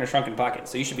magic boat in her shrunken pocket,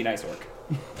 so you should be nice, Orc.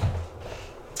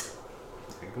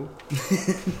 Okay, cool.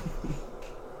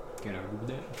 Can I remove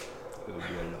that? It'll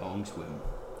be a long swim.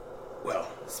 Well,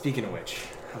 speaking of which,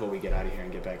 how about we get out of here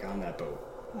and get back on that boat?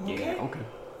 Okay. Yeah, okay.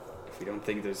 If we don't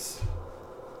think there's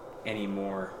any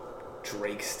more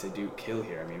drakes to kill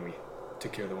here, I mean, we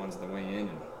took care of the ones on the way in,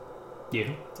 and,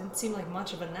 Yeah. Didn't seem like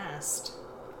much of a nest.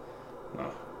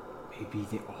 well, Maybe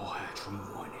they all hatch from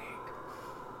one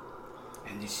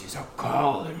egg. And this is a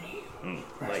colony.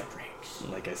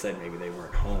 like I said, maybe they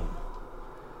weren't home.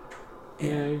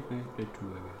 Yeah, that's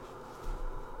true, I guess.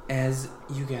 As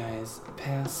you guys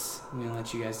pass, I'm gonna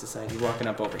let you guys decide. You're walking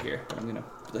up over here, but I'm gonna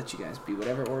let you guys be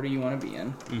whatever order you want to be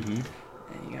in. Mm-hmm.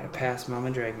 And you gotta pass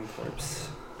Mama Dragon Corpse.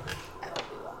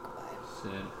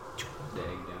 Set the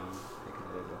egg down.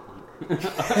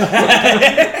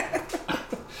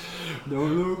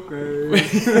 Don't look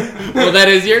at Well, that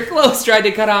is, you're close, trying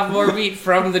to cut off more meat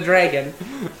from the dragon.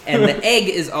 And the egg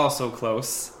is also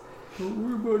close.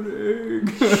 Don't worry about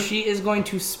the egg. She is going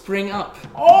to spring up.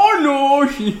 Oh no,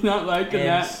 she's not liking And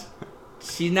that.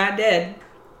 she's not dead.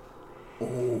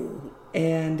 Oh.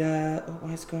 And,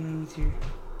 what's going on with your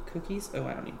cookies? Oh,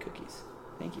 I don't need cookies.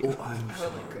 Thank you. I'm I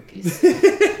would like cookies.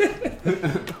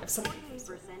 Some- 48%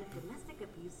 of domestic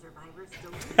abuse survivors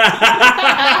don't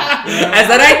I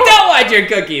said I don't want your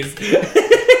cookies.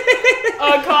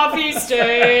 a coffee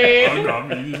stain!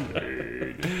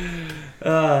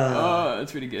 Oh,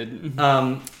 that's pretty good.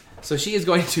 So she is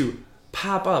going to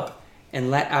pop up and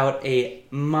let out a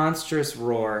monstrous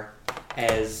roar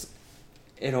as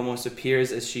it almost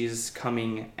appears as she's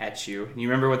coming at you. You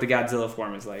remember what the Godzilla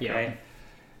form is like, Yeah. right?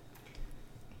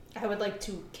 I would like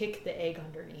to kick the egg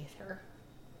underneath her.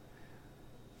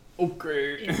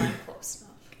 Okay. If I'm close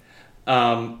enough.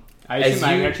 I As assume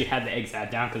I you- actually had the egg sat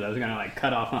down because I was gonna like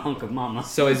cut off a hunk of mama.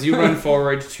 So as you run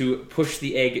forward to push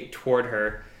the egg toward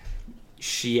her,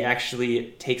 she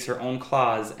actually takes her own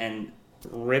claws and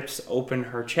rips open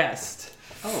her chest.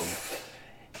 Oh.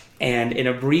 And in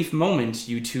a brief moment,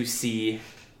 you two see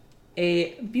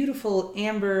a beautiful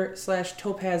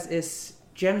amber/topaz-is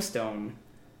gemstone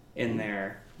in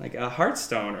there, like a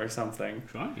heartstone or something.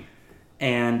 Shiny.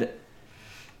 And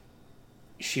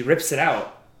she rips it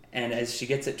out, and as she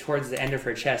gets it towards the end of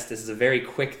her chest, this is a very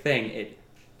quick thing, it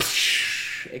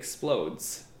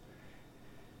explodes,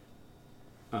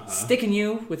 sticking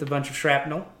you with a bunch of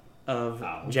shrapnel of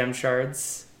Ow. gem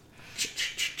shards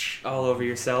all over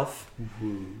yourself.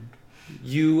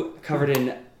 You covered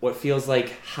in what feels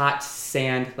like hot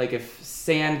sand, like if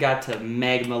sand got to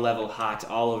magma level hot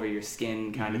all over your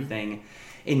skin kind of thing,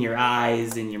 in your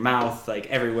eyes, in your mouth, like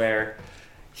everywhere.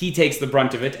 He takes the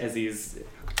brunt of it as he's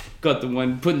got the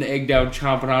one putting the egg down,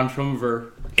 chomping on from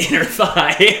her inner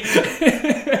thigh.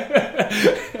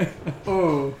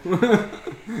 Oh.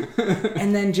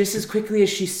 And then just as quickly as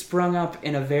she sprung up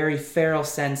in a very feral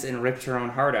sense and ripped her own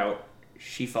heart out,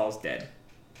 she falls dead.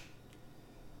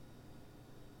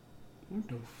 What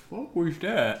the fuck was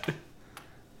that?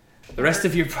 The rest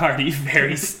of your party,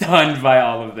 very stunned by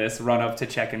all of this, run up to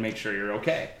check and make sure you're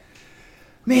okay.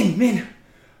 Min, are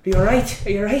you alright? Are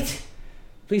you alright?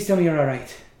 Please tell me you're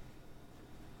alright.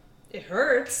 It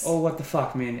hurts. Oh, what the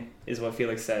fuck, Min, is what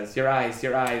Felix says. Your eyes.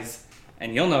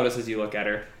 And you'll notice as you look at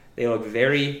her, they look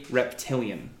very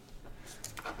reptilian.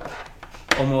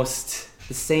 Almost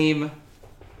the same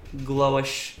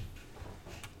glowish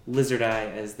lizard eye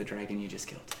as the dragon you just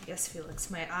killed. Yes, Felix,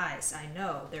 my eyes. I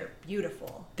know. They're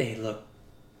beautiful. They look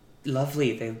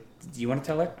lovely. Do you want to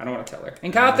tell her? I don't want to tell her.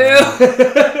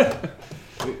 Inkathu!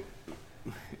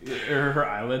 Are her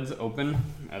eyelids open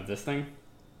of this thing?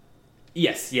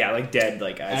 Yes, yeah, like dead,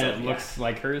 like eyes. And open, it looks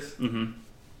like hers? Mm-hmm.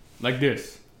 Like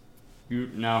this. You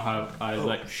now have eyes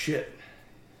like... shit.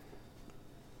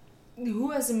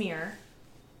 Who has a mirror?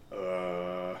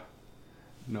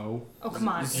 No. Oh, come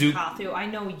on, Zoop. Inkathu. I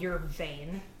know you're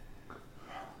vain.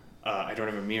 I don't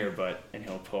have a mirror, and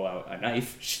he'll pull out a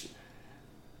knife.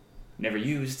 Never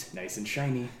used, nice and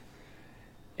shiny.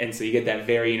 And so you get that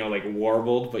very, like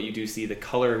warbled, but you do see the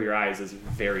color of your eyes is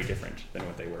very different than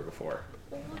what they were before.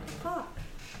 Well, what the fuck?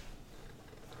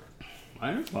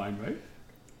 Mine are fine, right?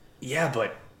 Yeah,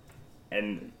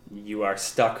 and you are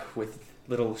stuck with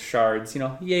little shards,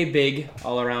 yay big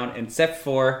all around, except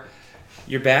for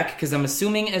your back, because I'm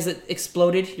assuming as it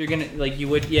exploded, you're gonna, you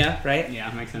would, yeah, right? Yeah,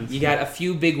 makes sense. You got a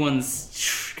few big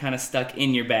ones kind of stuck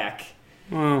in your back.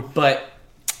 Oh. But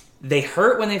they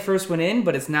hurt when they first went in,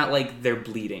 but it's not like they're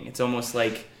bleeding. It's almost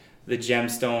like the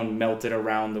gemstone melted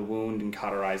around the wound and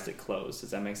cauterized it closed.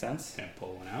 Does that make sense? Can I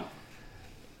pull one out?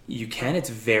 You can. It's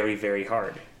very, very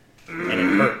hard. And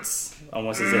it hurts,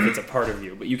 almost as if it's a part of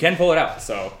you. But you can pull it out.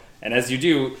 So, and as you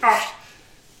do,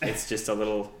 it's just a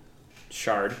little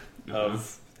shard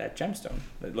of that gemstone.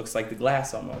 It looks like the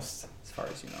glass almost, as far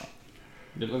as you know.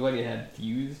 Did it look like it had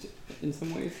fused in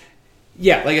some ways?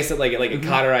 Yeah, like I said, like it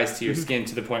cauterized to your skin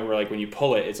to the point where, when you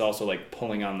pull it, it's also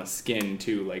pulling on the skin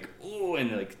too. Ooh,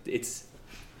 and it's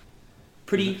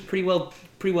pretty well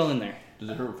in there.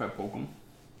 Does it hurt if I poke them?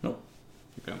 Nope.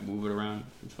 You can move it around.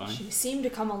 It's fine. She seemed to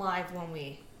come alive when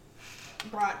we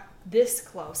brought this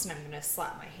close, and I'm going to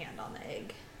slap my hand on the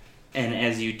egg. And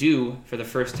as you do, for the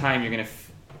first time, you're gonna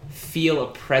feel a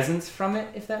presence from it,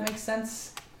 if that makes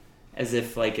sense, as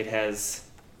if it has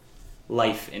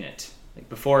life in it.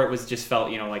 Before it was just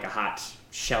felt, like a hot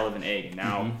shell of an egg, and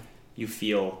now you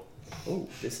feel, oh,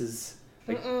 this is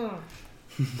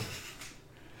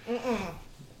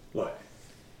What?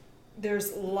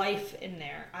 There's life in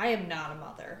there. I am not a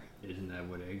mother. Isn't that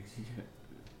what eggs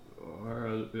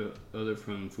are? Other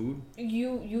from food?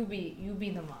 You be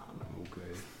the mom.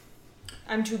 Okay.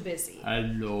 I'm too busy.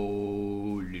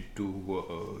 Hello, little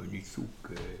one. It's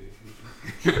okay.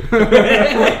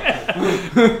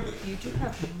 You do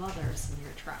have mothers in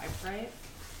your tribe, right?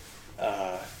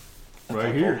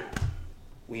 Right here.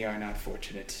 We are not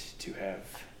fortunate to have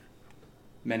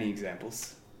many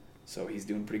examples, so he's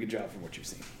doing a pretty good job from what you've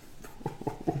seen.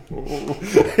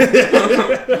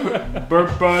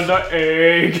 Burp on the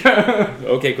egg.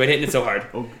 Okay, quit hitting it so hard.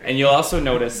 Okay. And you'll also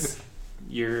notice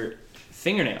your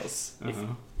fingernails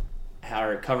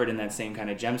are covered in that same kind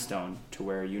of gemstone, to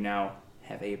where you now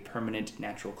have a permanent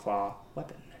natural claw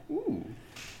weapon. Ooh.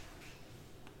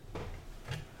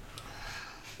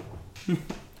 I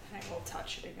will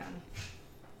touch it again.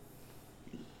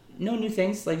 No new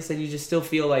things. Like I said, you just still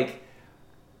feel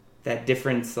that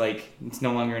difference, it's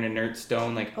no longer an inert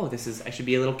stone, I should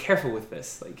be a little careful with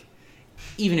this.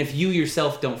 Even if you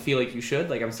yourself don't feel like you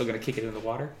should, I'm still going to kick it in the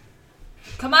water.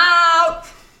 Come out!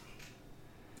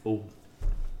 Oh.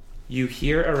 You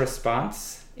hear a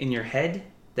response in your head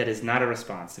that is not a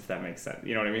response, if that makes sense.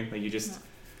 You know what I mean? You just,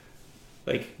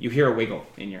 you hear a wiggle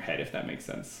in your head, if that makes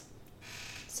sense.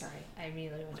 Sorry, I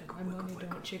immediately went to my mommy,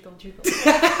 don't jiggle.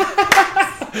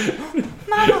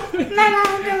 Mama,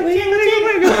 no,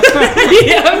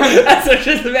 Yeah, that's what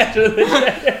just imagine.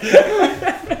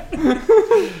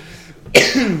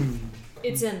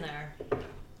 It's in there.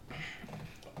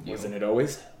 Wasn't it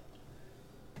always?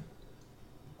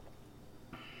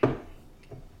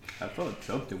 I felt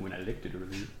something when I licked it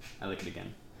earlier. I lick it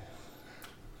again.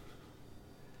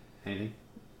 Anything?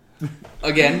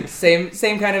 Again, same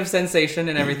kind of sensation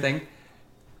and everything.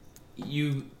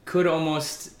 You could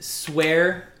almost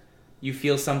swear you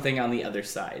feel something on the other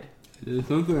side. There's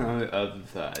something on the other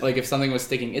side. Like if something was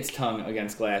sticking its tongue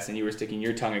against glass and you were sticking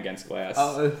your tongue against glass.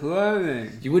 Oh, it's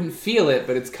floating. You wouldn't feel it,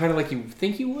 but it's kind of like you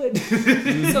think you would.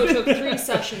 So it took 3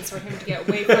 sessions for him to get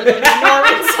way further than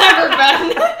Norman's ever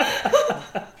been.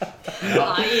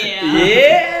 Yeah.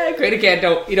 Yeah, Krator can't.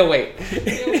 Don't wait.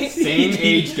 Same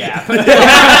age gap.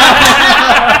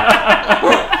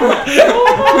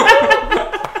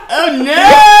 Oh no!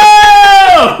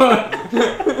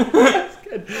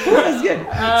 That's good.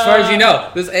 As far as you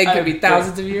know, this egg could be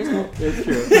thousands of years old. That's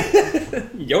true.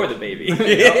 You're the baby.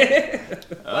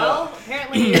 Well,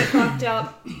 apparently you're fucked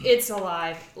up. It's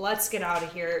alive. Let's get out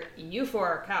of here. You 4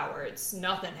 are cowards.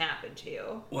 Nothing happened to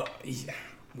you. Well, yeah,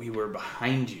 we were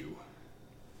behind you.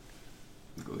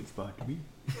 Good spot to be.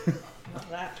 Not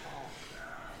that tall.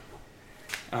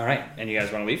 All right, and you guys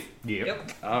want to leave?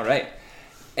 Yep. All right.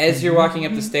 As you're walking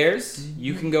up the stairs,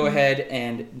 you can go ahead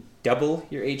and double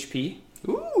your HP,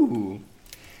 Ooh.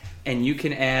 and you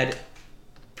can add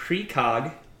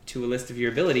precog to a list of your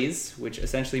abilities, which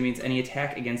essentially means any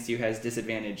attack against you has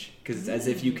disadvantage, because it's as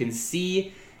if you can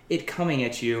see it coming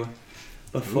at you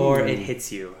before it hits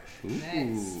you. Ooh.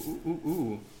 Nice.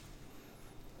 Ooh.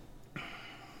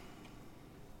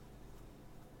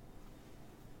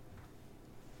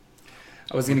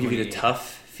 I was going to give you the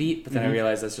tough feat, but then I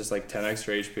realized that's just like 10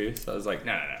 extra HP, so I was like,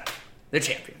 no. They're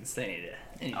champions. They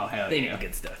need Oh, hell they yeah. need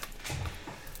good stuff.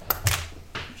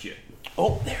 Shit.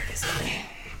 Oh, there it is.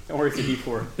 Don't worry, it's a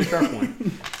D4. The sharp one.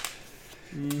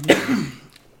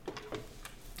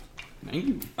 Thank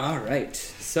you. All right,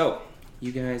 so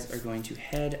you guys are going to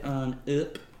head on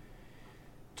up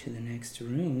to the next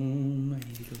room. I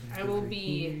need to go back I will over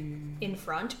be here. in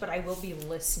front, but I will be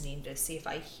listening to see if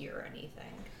I hear anything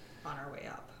on our way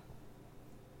up.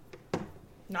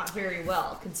 Not very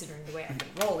well, considering the way I've been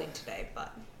rolling today,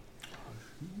 but...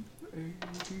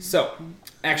 So,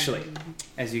 actually,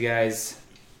 as you guys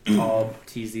all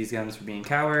tease these guns for being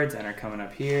cowards and are coming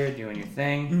up here, doing your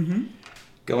thing,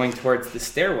 going towards the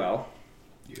stairwell,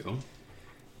 Yeah.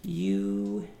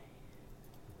 you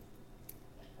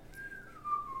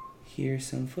hear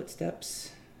some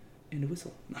footsteps and a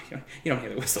whistle. No, you don't hear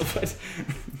the whistle, but...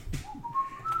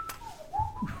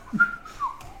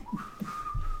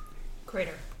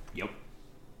 Krator, Yep.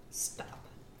 stop.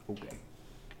 Okay.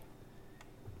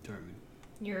 Determined.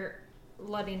 You're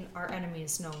letting our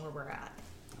enemies know where we're at.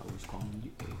 I was calling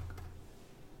you egg,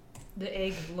 The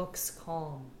egg looks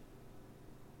calm.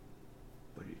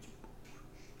 but it's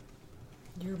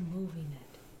You're moving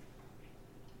it.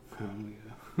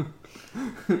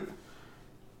 yeah.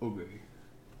 Okay.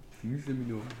 You just let me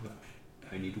know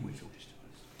if I need a whistle.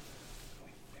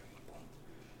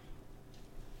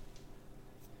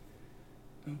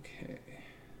 Okay.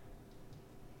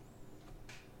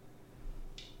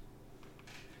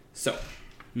 So,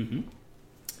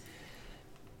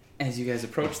 as you guys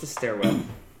approach the stairwell,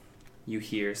 you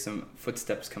hear some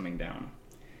footsteps coming down.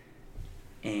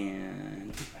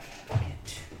 And...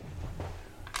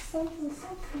 Oh,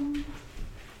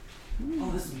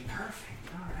 this will be perfect.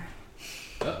 Alright.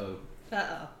 Uh-oh.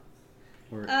 Uh-oh.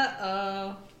 Or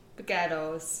Uh-oh.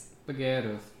 Spaghettos.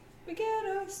 spaghettos.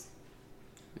 Spaghettos.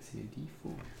 Let's see, a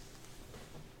D4.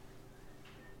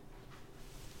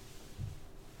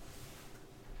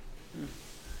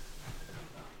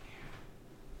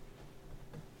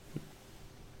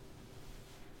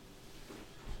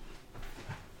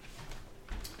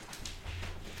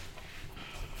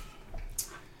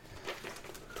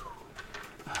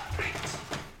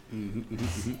 Where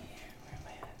am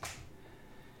I at?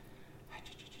 I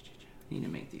need to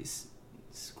make these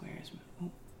squares move. Oh,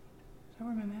 is that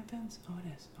where my map ends? Oh, it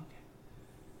is. Okay.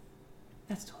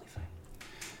 That's totally fine.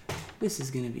 This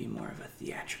is going to be more of a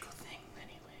theatrical thing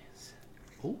anyways.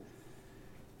 Oh.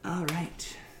 All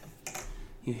right.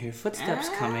 You hear footsteps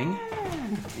coming,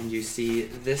 and you see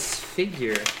this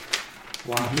figure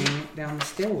walking down the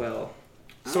stairwell.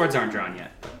 Swords aren't drawn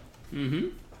yet.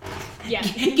 Yeah.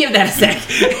 Give that a sec.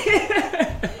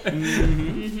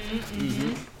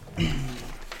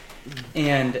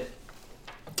 And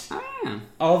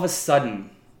all of a sudden,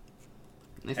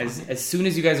 as soon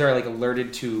as you guys are like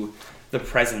alerted to the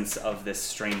presence of this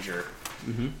stranger,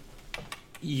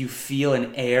 you feel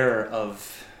an air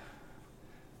of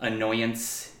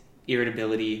annoyance,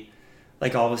 irritability.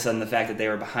 Like all of a sudden the fact that they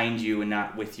were behind you and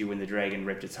not with you when the dragon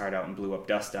ripped its heart out and blew up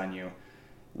dust on you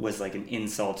was like an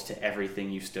insult to everything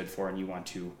you stood for, and you want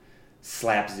to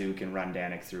slap Zook and run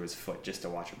Danik through his foot just to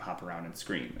watch him hop around and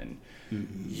scream. And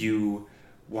you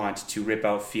want to rip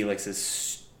out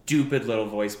Felix's stupid little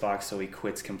voice box so he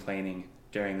quits complaining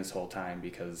during this whole time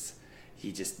because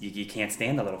he just, you can't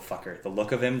stand the little fucker. The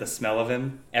look of him, the smell of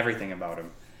him, everything about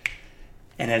him.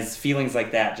 And as feelings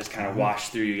like that just kind of wash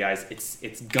through you guys,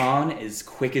 it's gone as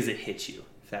quick as it hits you,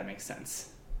 if that makes sense.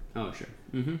 Oh, sure.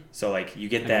 Mm-hmm. So, like, you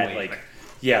get And that, wait, like,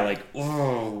 yeah, like,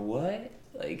 oh, what?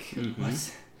 Like,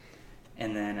 what?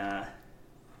 And then, let's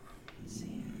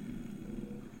see.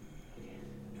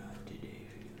 Not today,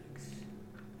 Felix.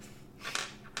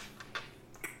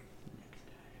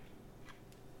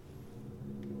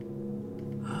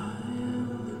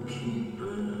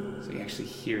 So you actually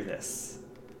hear this.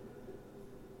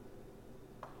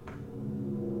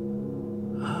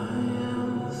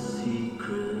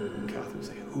 Goth was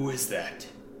like, who is that?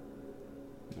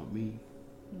 Not me.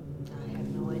 I have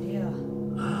no idea.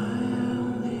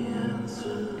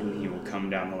 And he will come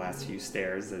down the last few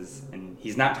stairs and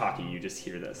he's not talking, you just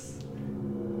hear this.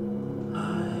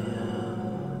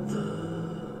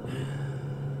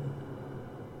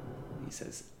 He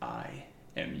says, I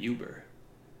am Uber.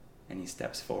 And he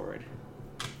steps forward.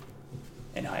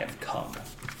 And I have come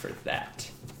for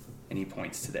that. And he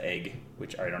points to the egg,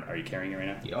 which are you carrying it right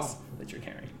now? Yeah. Yes, that you're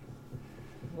carrying.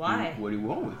 Why? What do you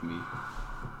want with me?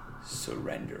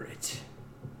 Surrender it.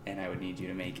 And I would need you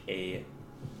to make a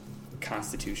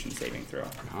Constitution saving throw.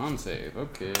 Con save.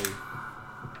 Okay.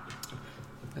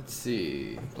 Let's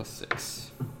see.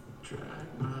 +6.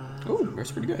 Oh,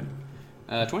 that's pretty good.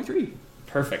 23.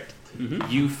 Perfect.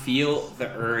 You feel the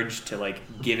urge to like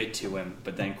give it to him,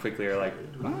 but then quickly are like,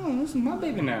 oh, this is my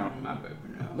baby now. My baby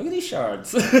now. Look at these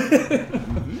shards. If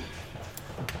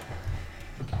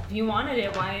you wanted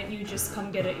it, why didn't you just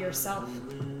come get it yourself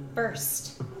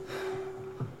first?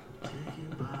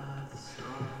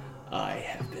 I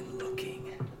have been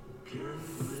looking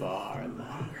far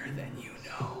longer than you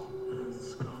know.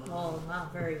 Well,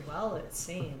 not very well, it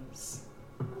seems.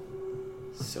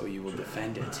 So you will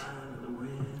defend it.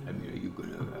 I mean, are you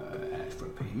gonna ask for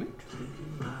payment?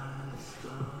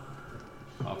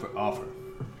 Offer.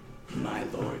 My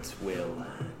lord's will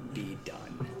be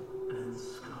done.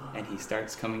 And he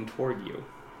starts coming toward you.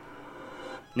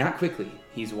 Not quickly,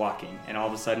 he's walking, and all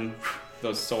of a sudden,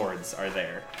 those swords are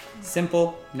there.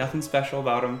 Simple, nothing special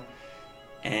about them.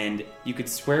 And you could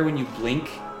swear when you blink,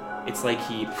 it's like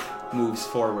he moves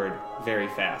forward very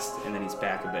fast, and then he's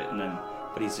back a bit,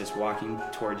 but he's just walking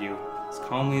toward you as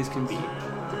calmly as can be.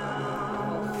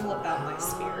 I'll flip out my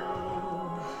spear.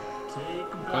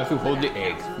 I have to hold the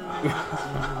egg.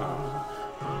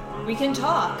 We can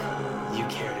talk. You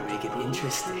care to make it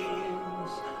interesting.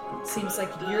 Seems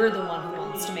like you're the one who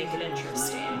wants to make it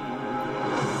interesting.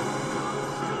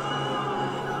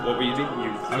 What were you doing?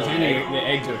 I was handing the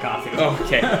egg to a coffee.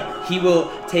 Okay. He will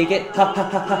take it,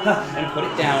 and put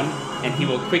it down, and he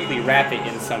will quickly wrap it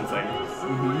in something.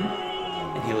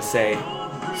 And he will say,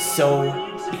 so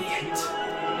be it.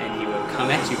 And he will come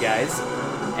at you guys.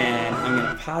 And I'm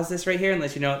going to pause this right here and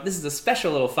let you know this is a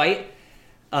special little fight.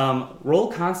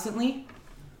 Roll constantly,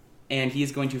 and he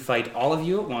is going to fight all of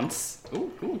you at once. Oh,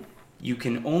 cool. You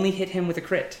can only hit him with a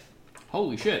crit.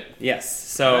 Holy shit. Yes.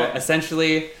 So Right.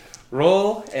 essentially,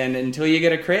 roll and until you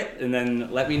get a crit, and then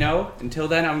let me know. Until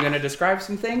then, I'm going to describe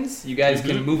some things. You guys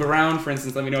can move around. For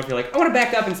instance, let me know if you're like, I want to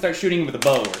back up and start shooting with a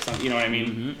bow or something. You know what I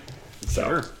mean? So.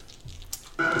 Sure.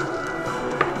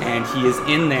 And he is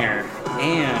in there,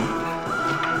 and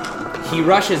he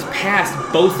rushes past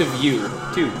both of you.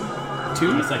 Two.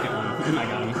 The second one. I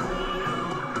got him.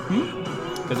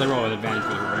 Because I roll with advantage for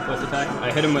the reckless attack.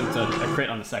 I hit him with a crit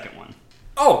on the second one.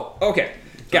 Oh, okay. So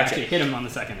I Gotcha. actually hit him on the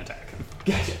second attack.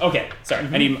 Gotcha. Okay. Sorry.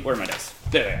 I need. Where are my dice?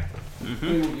 There they are.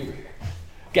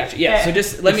 Gotcha. Yeah. So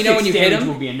just let me know when you hit him.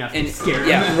 Will be enough And to scare him.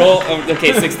 yeah, roll. Oh,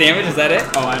 okay, 6 damage. Is that it?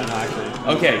 Oh, I don't know actually.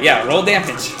 Okay. Yeah. Roll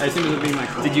damage. I assume it would be my.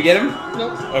 Did you get him?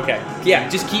 Nope. Okay. Yeah.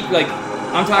 Just keep like.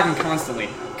 I'm talking constantly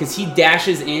because he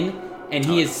dashes in and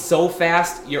he is so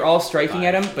fast. You're all striking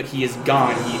at him, but he is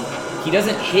gone. He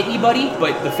doesn't hit anybody,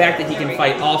 but the fact that he can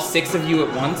fight all 6 of you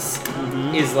at once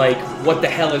is like, what the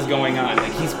hell is going on?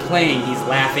 Like he's playing, he's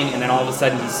laughing, and then all of a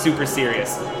sudden he's super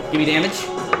serious. Give me damage.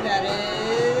 That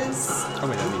is... Oh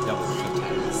wait, that'd be double.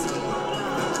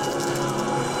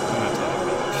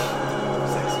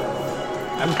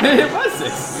 It was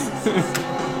 6.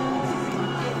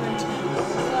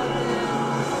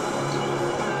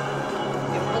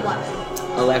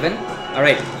 11. All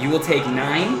right, you will take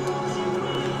 9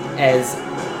 as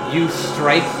you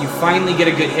strike. You finally get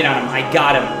a good hit on him. I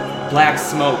got him. Black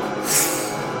smoke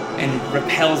and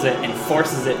repels it and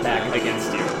forces it back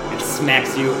against you. It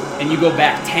smacks you, and you go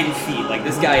back 10 feet. Like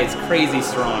this guy is crazy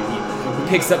strong. He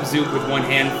picks up Zook with one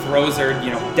hand, throws her,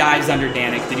 dives under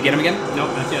Danik. Did you get him again?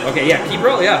 Nope, not yet. Okay, yeah, keep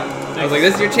rolling, yeah. I was like,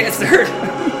 this is your chance to hurt.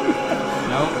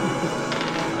 Nope.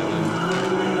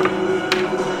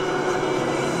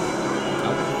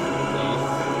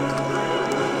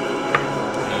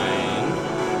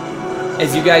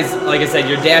 As you guys, like I said,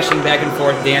 you're dashing back and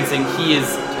forth, dancing. He is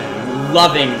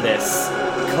loving this.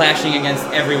 Clashing against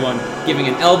everyone, giving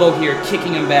an elbow here,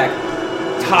 kicking him back,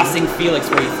 tossing Felix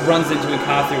where he runs into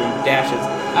Nkathu and dashes.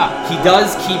 He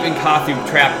does keep Nkathu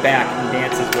trapped back and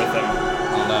dances with him.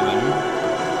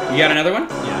 11. You got another one?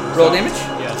 Yeah. Roll damage?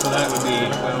 Yeah, so that would be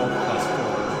 12 plus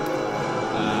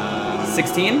 4.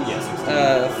 16? Yeah, 16.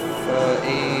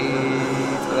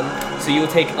 8, 11. So you'll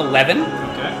take 11.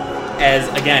 Okay. As,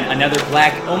 again, another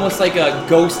black, almost like a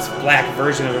ghost black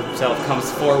version of himself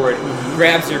comes forward,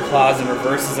 grabs your claws and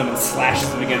reverses them and slashes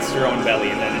them against your own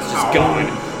belly, and then it's just gone.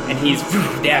 And he's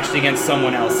dashed against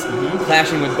someone else,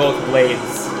 clashing with both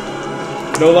blades.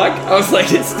 No luck? I was like,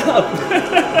 it's tough.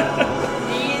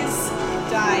 These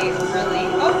die early.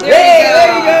 Oh, there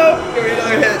There you you go! Give me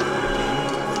another hit.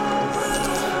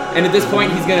 And at this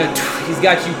point, he's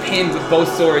got you pinned with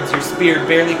both swords, your spear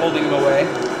barely holding him away.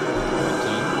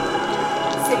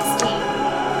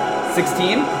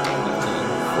 16? 4,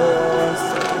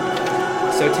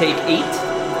 so take 8.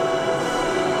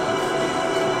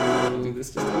 Do this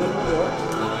just a little more.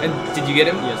 And did you get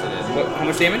him? Yes, I did. How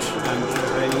much damage? I'm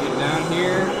writing it down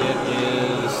here. It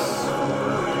is 4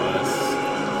 plus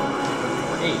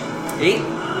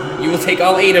 8. 8? You will take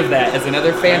all 8 of that as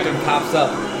another phantom pops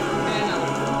up.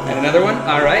 And another one?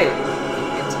 Alright.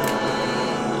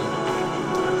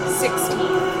 16.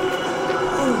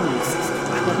 Ooh,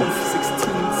 16.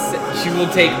 She will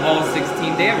take all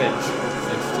 16 damage.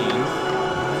 16.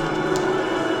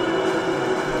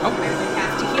 I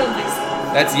have to heal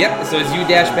myself. That's, yep. So as you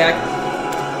dash back.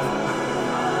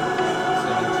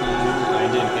 17. I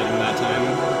did hit him that time.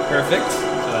 Perfect.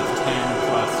 So that's 10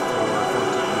 plus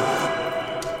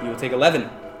 4, 14. You will take 11.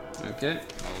 Okay,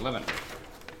 11.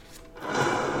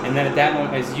 And then at that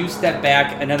moment, as you step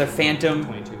back, another phantom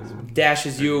 22.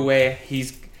 dashes you away.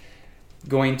 He's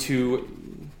going to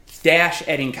dash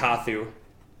at Nkathu,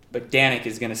 but Danik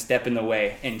is going to step in the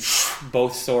way, and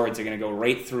both swords are going to go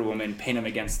right through him and pin him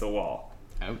against the wall.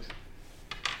 Ouch.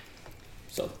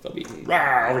 So they'll be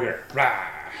rah, over here. Rah.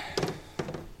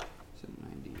 So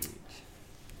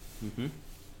 98.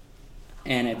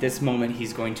 And at this moment,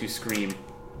 he's going to scream,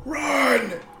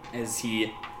 "Run!" as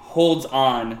he holds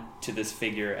on to this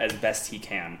figure as best he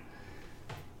can.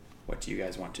 What do you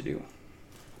guys want to do?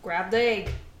 Grab the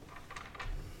egg.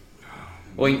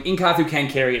 Well, Nkathu can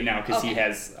carry it now because he Okay.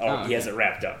 has he has it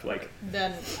wrapped up.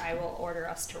 Then I will order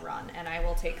us to run, and I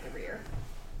will take the rear.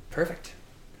 Perfect.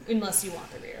 Unless you want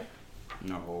the rear.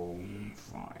 No,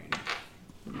 fine.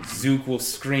 Zook will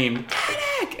scream,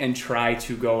 "Danik!" and try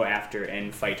to go after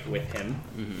and fight with him.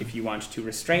 If you want to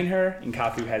restrain her,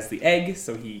 Nkathu has the egg,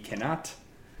 so he cannot.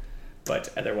 But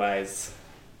otherwise,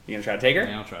 you gonna try to take her?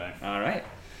 Yeah, I'll try. All right.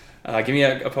 Give me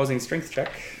an opposing strength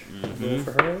check. Roll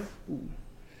for her. Ooh.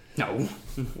 No.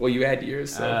 Well, you add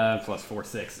yours. So. Plus 4,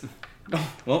 6.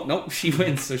 Oh, well, no, she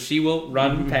wins, so she will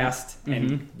run past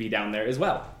and be down there as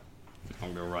well.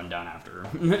 I'm gonna run down after her.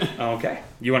 Okay.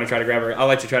 You want to try to grab her? I'll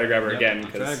let you try to grab her again.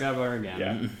 I'll try to grab her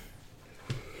again.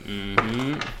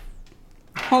 Yeah.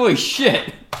 Holy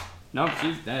shit! Nope,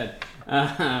 she's dead.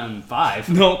 5.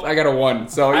 Nope, I got a 1.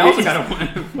 So I also got a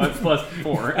 1. Plus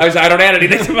 4. I don't add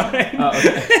anything to mine. Oh,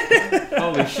 okay.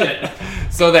 Holy shit.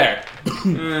 So there.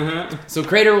 So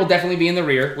Krator will definitely be in the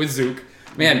rear with Zook.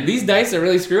 Man, these dice are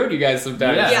really screwing you guys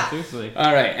sometimes. Yeah. Seriously.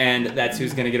 All right, and that's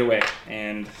who's going to get away.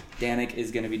 And Danik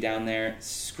is going to be down there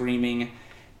screaming.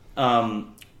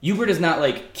 Uber does not,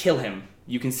 kill him.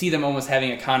 You can see them almost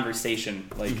having a conversation.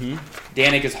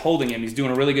 Danik is holding him. He's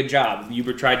doing a really good job.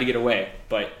 Uber tried to get away,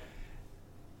 but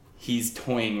he's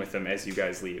toying with them as you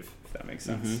guys leave, if that makes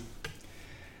sense.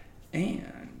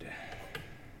 And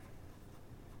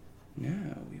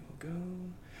now we will go...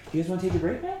 You guys want to take a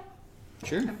break now?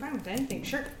 Sure. I'm fine with anything,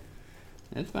 sure.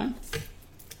 That's fine.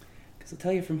 Because I'll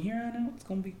tell you from here on out, it's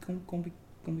going to be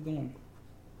going.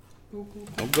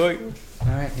 Okay. All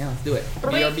right, yeah, let's do it.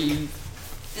 BRB.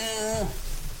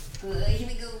 Here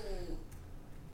we go.